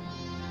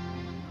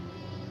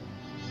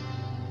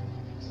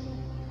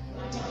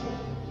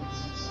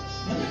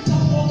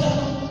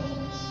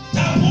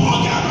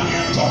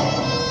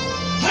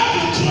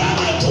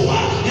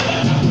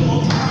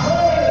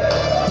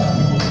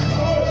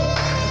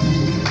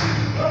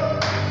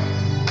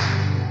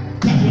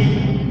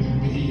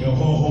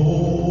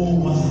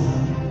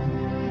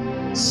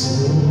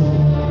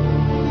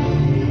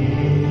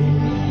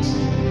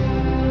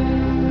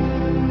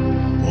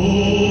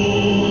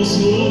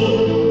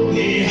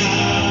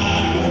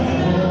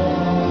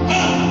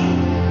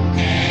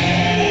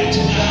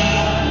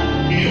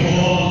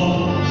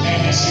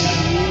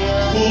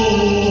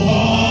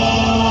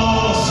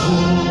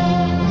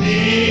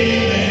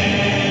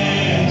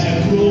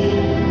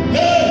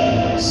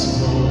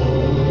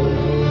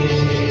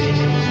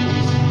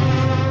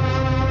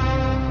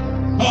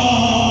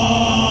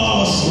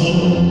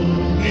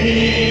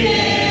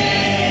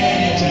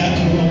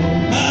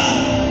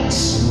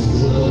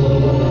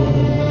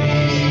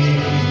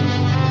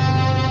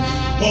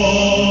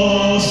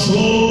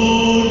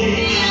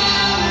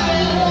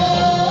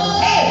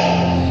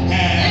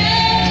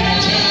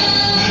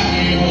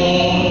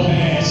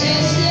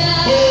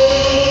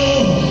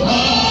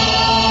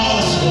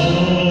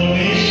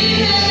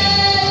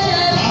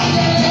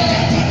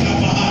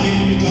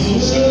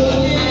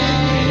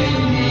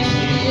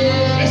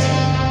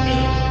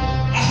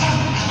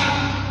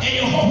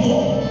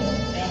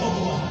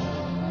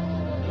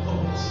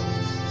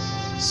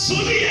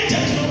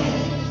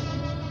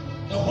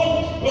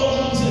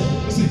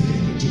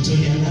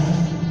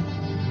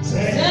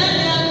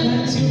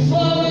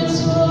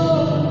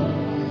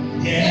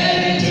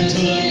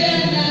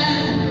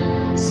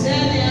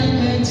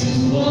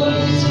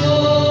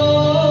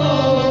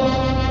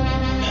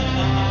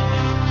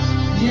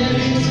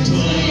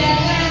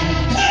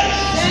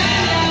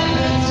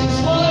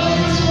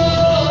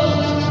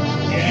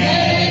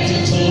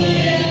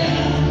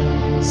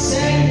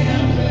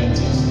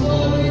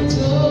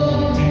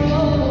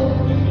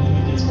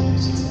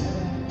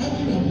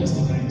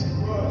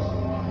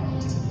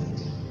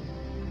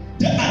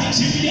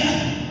 Chibia,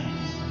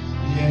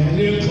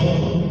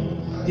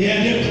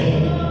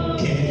 Yeriko,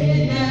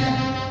 Kenya,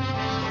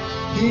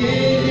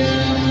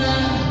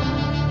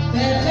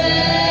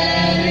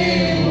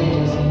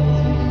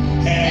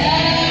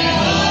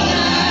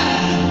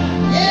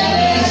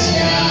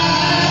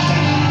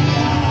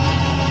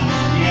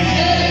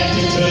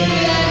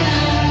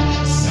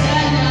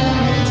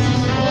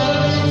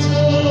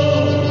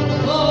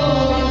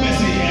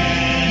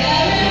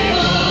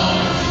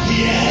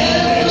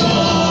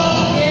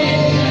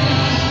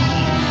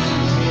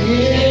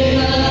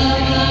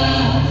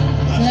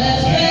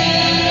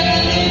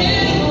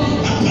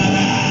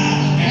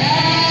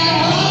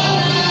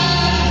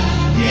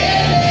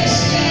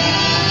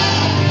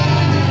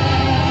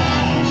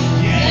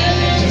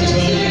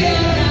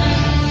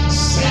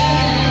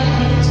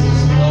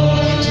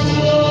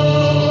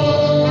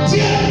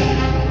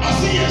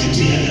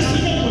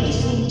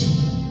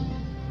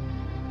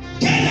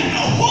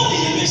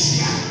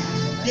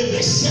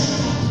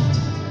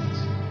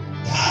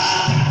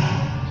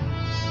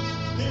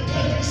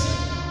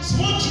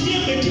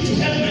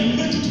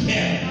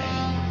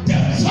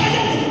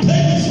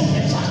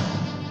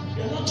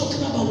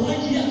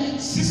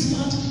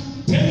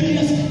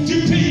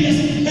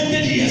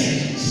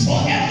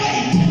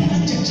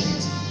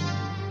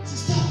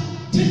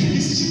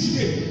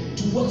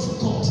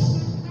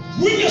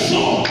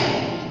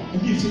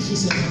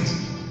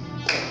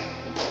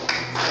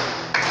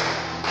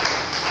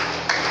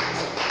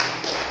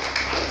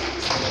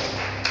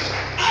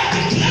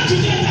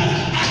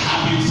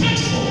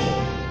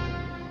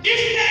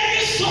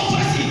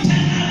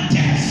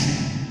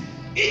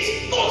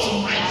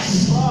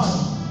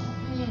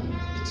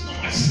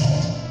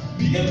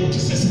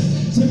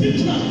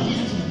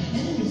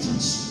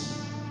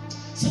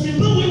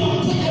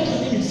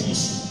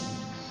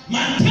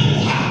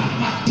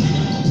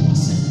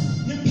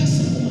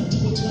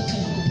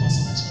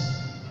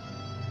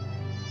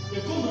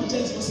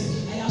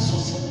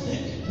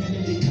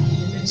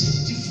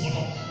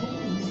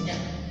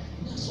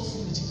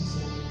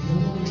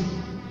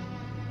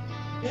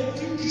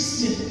 every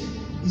Christian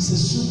is a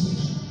soul.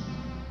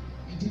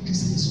 Every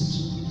Christian is a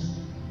soul.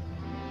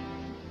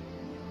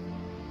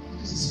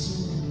 Because it's a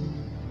soul.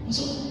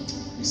 So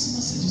this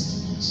message is too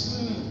much.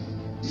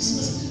 This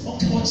message,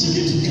 okay, we're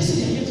checking to cast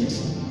the air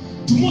faithful.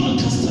 Tomorrow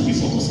cast them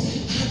before us.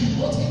 Have been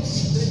what?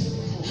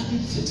 Faithful. Have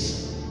been faithful.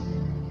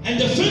 And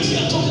the faith we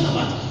are talking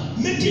about,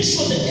 making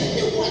sure that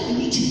anyone you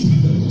need to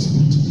bring the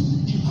gospel to,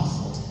 you have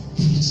what?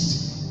 Preached.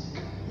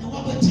 Now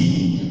what about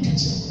you?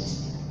 Catch up.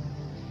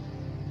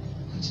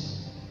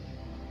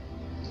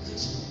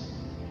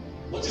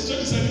 What is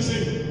 27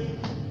 saying?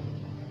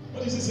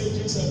 What is it saying,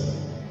 27?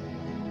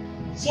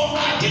 For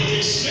I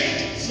getting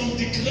strength from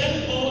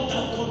declaring all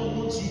that God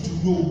wants you to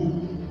know.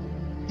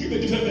 Give a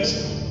different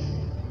version.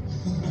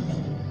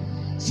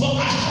 For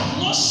I have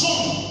not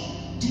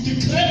shown to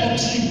declare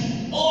unto you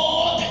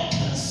all the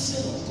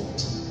counsel of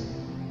God.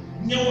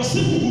 There was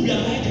people who be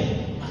alive.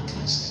 I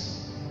catch them.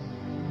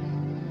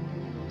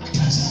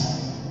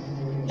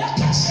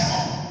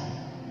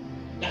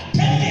 That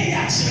 10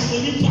 years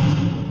when you buy.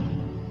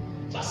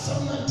 But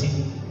some nothing.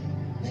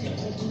 Then you're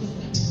concluding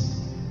that.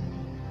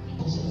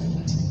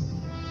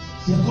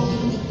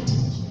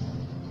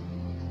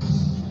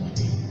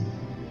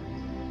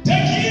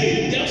 Take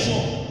heed,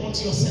 therefore,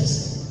 unto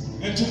yourselves,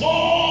 and to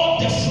all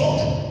the flock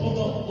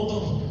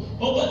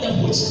over the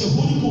which the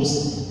Holy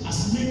Ghost has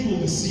made you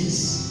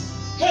overseers.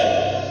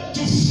 Hey, to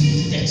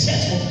feed the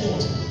church of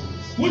God,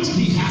 which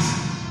He has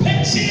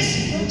purchased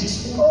with His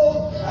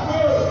own.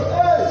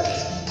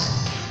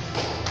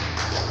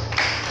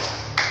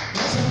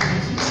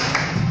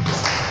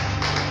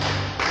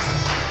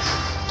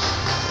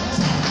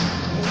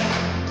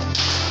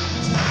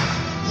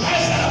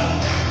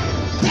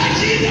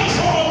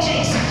 Therefore, unto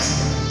yourselves,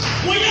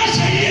 when you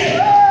say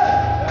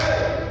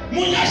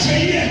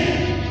yeah,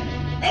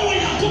 and when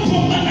you go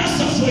for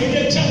Manasa for a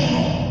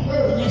channel,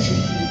 when you say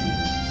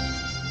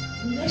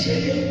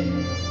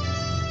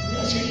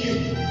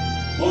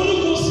Holy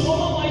Ghost,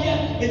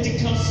 and they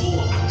can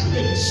forward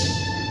academics.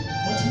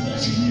 But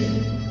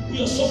we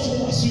are so for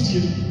what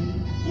studio.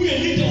 We are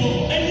leader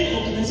of any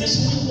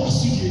organization who was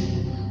studio.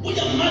 We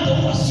are mother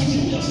who was studio,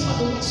 we are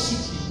father who was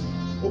studio.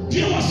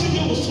 Opia was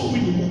studio was so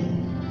winning.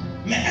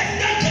 Mais un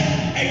acte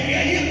est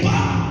réel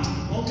pas.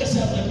 On peut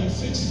savoir que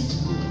faithful to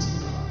God.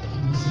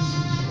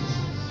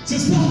 C'est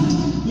ça.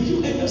 Will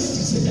you ever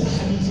say that I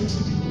am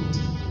faithful to God?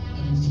 I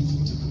am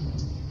faithful to God.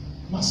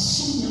 Ma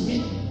soul na me.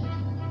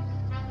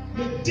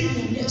 Me din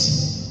na yeti.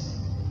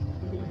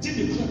 Me din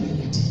na kura na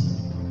yeti.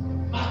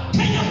 Ma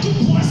kanya to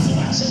poise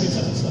ma chebe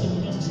fa for the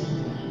month of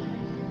July.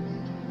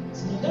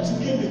 So that will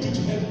be able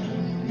to heaven.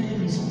 Na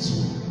me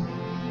faithful.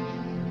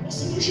 What's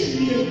the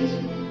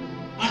mission?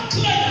 I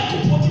cry to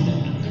put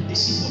in the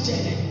simple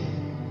journey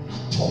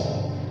at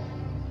all.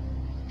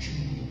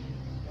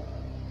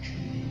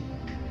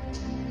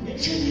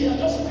 Actually, I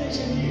don't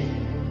mention you.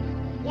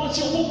 Once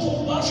you walk on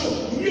Basho,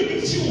 you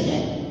will feel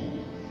home.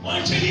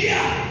 Once you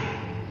hear,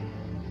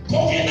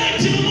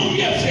 COVID-19 will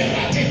be a fair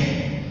rating.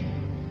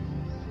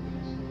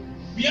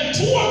 We are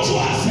two unto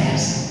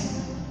ourselves.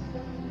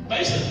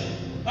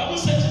 Bible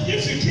said,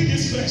 if you kill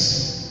this flesh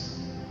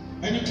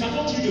and you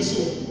cannot kill the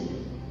soul,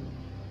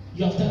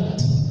 you have done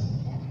that.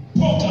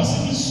 Paul can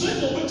say, we swing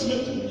the way to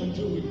make who and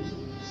do.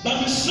 But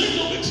we swing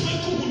the way to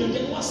make who and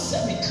then one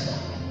seven.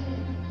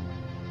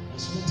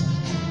 That's what I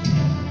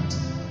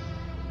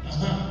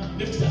care.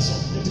 Lift that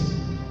song. Lift it.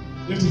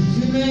 Lift it.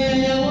 Lift it.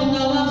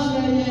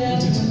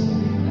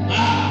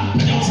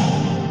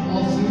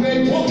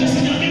 What does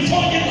it mean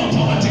for you? No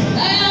poverty.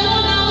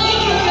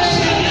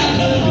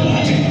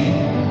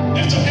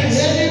 Lift your hands.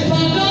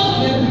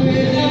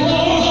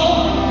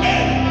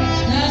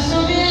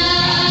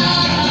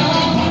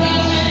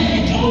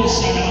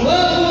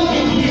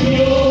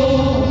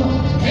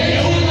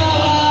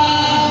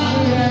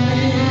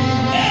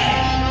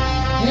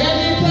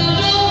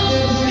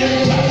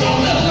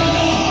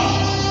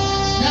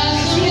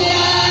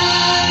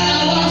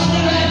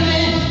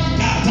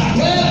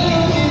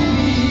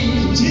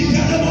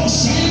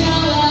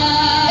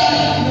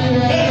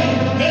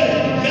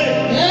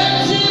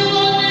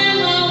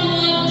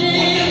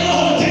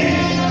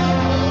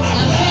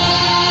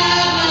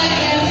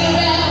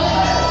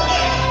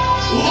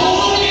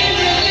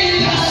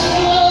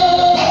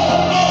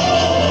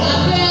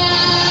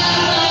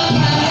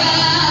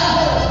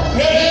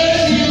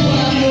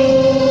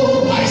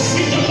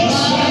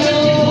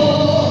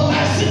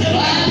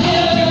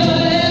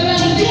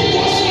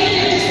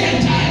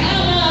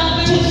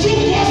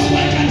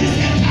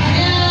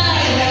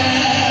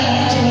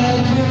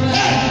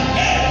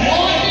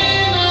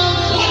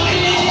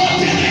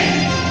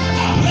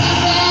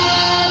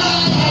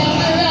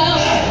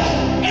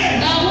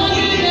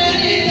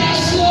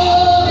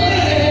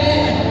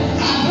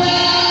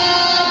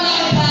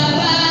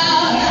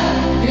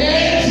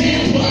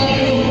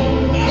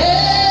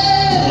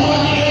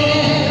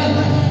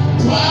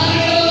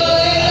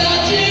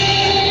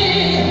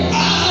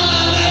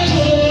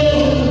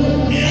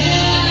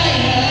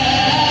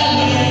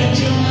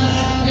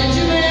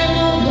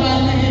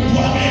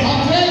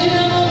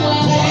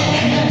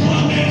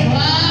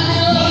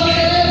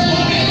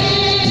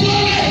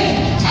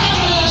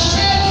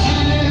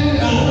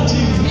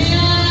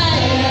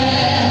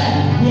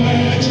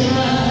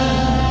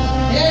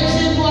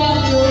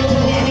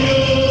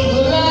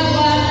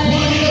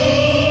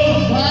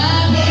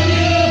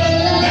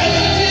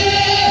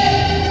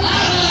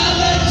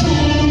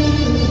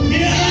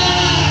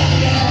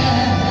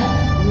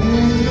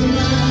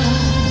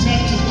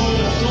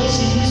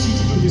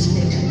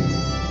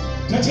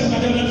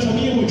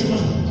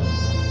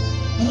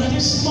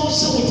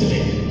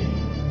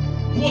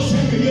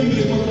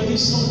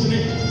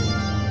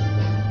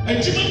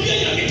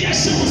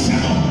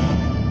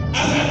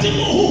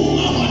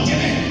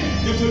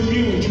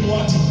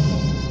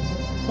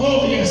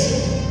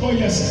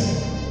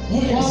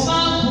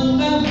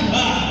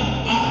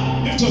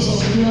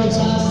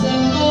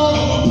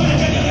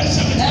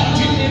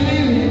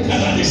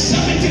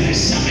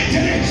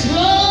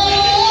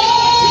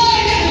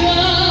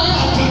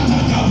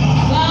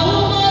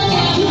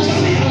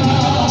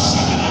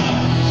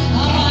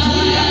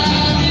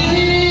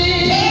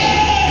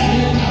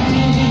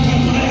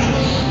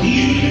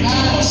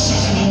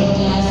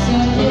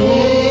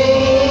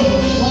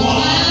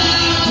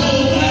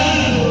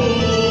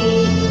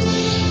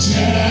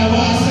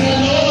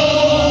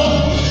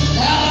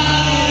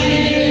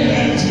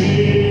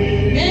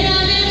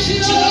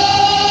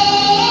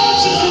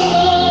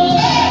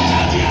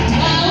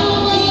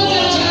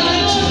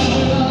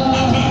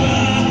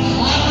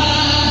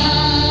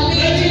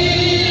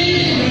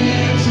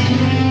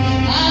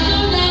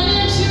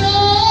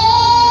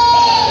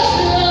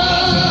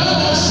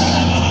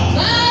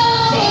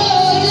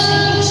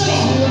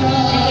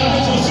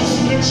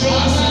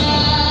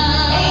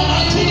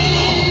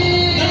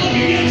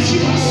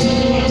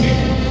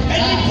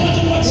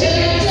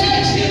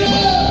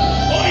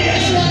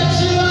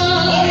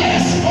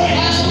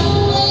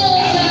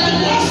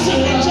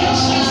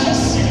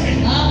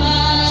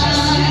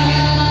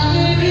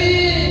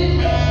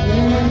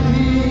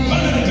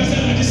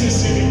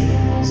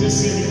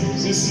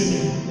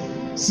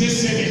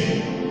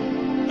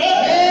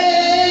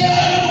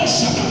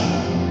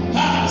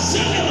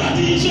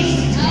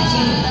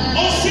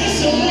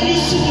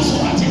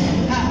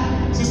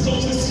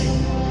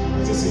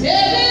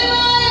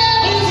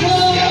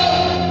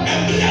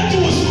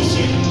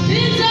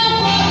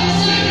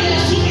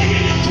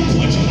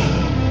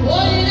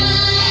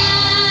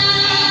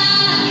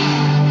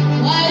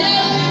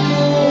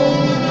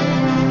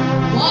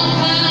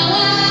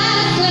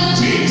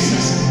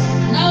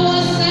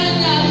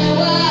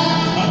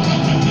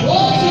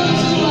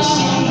 Oh,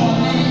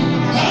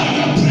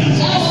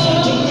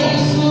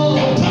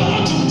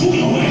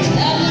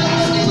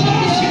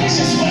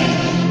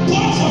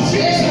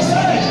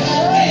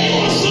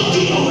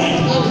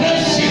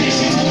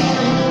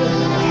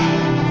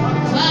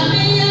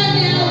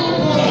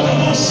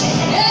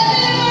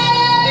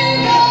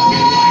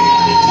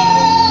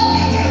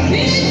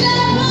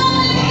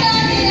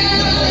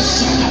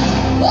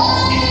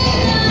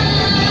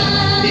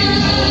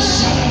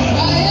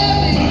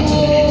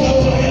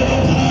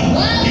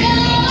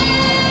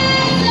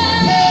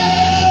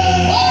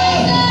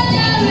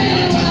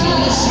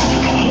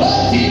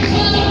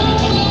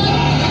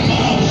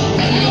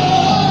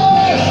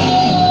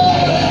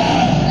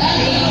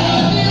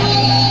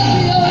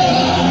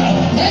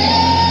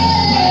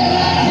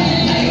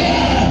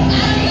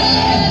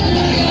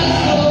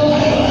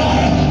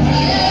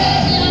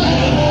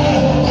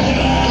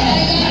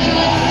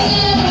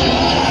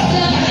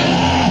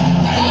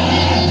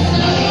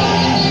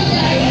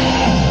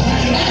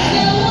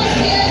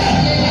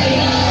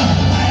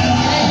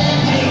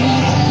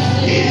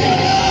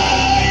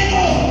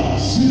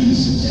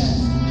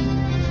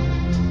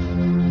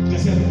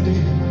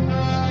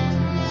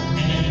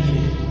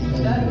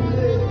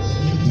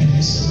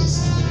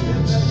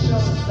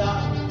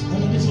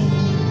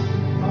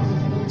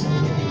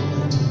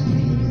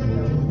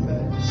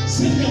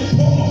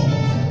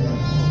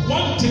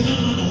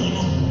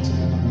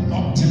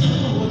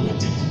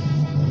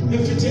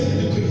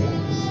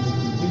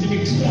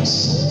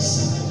 crush.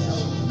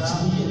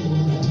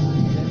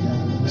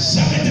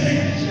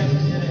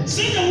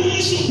 Say the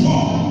woman so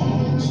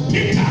Paul,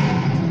 Peter,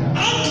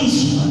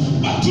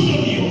 Andrews,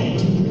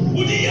 Bartholomew,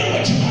 would you hear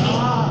what you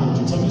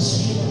are? From the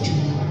sweet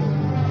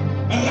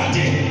and that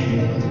day,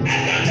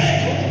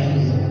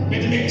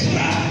 with the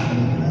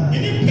cry,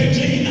 in the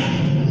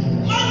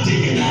Pedrina,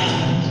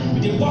 Martina,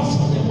 with the buff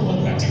of the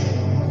woman that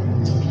day.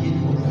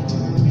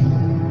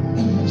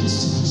 And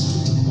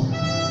just to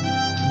God,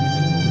 in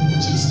the name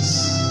of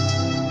Jesus.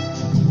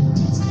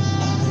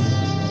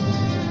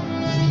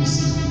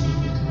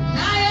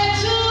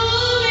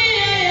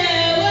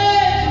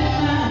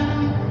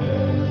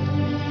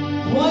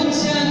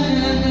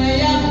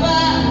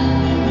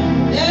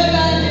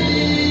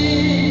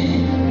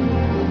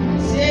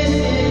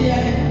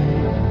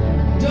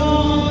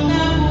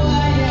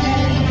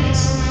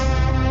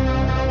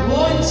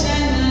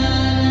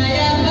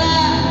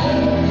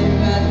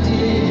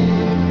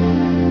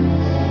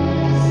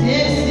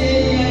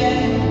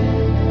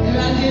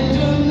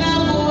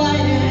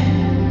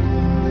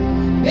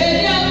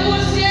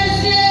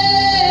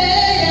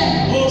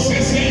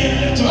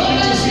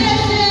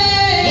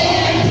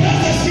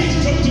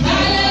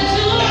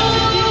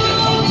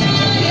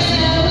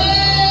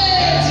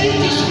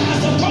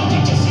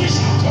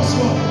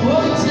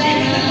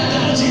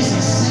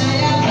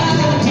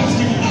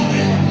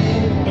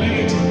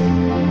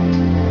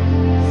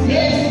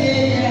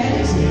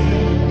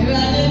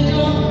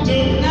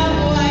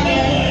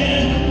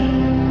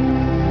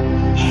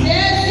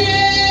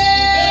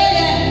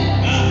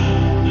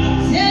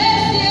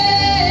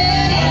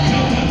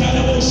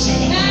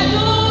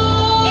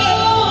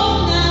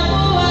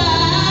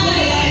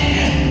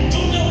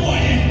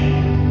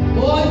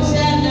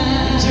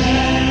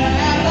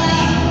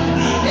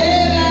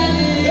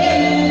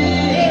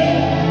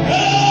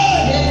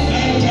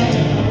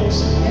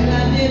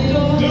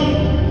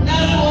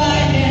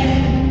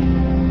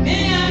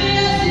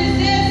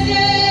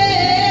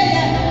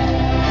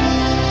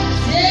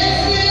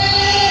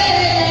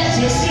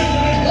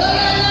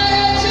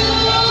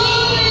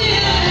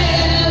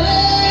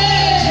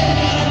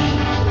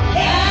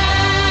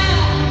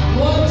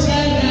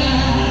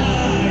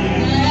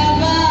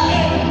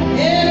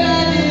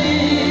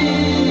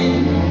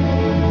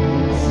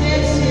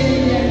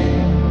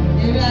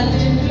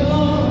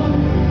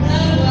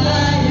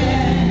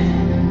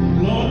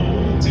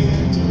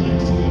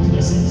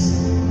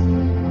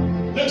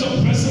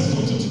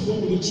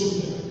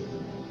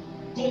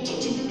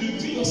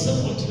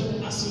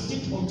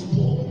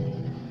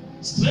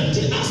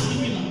 Strengthen us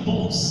even in our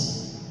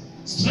bones.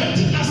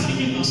 Strengthen us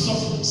even in our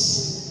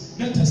sufferings.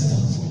 Let us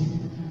stand for you.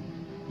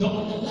 That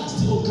on the last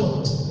day, oh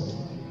God,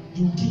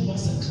 you will give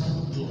us a crown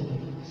of glory.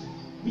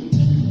 We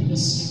thank you and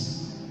bless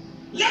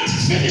you.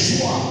 Let's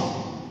finish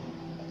war.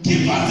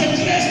 Give us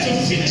the grace to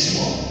finish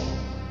war.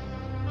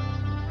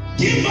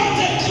 Give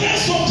us the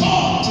grace of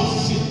God to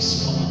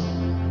finish war.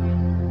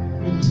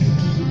 We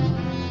thank you.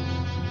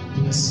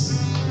 Bless you.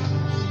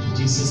 In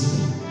Jesus'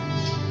 name.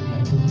 We are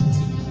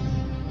protected.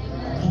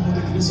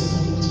 Under the grace of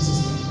our Lord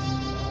Jesus Christ.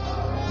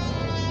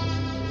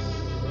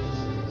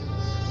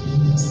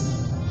 Let us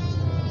now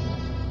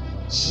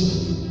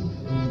surely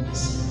we will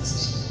see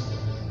this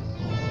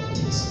all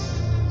things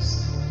of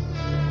us.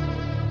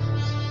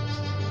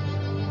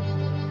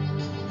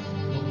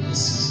 God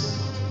bless you.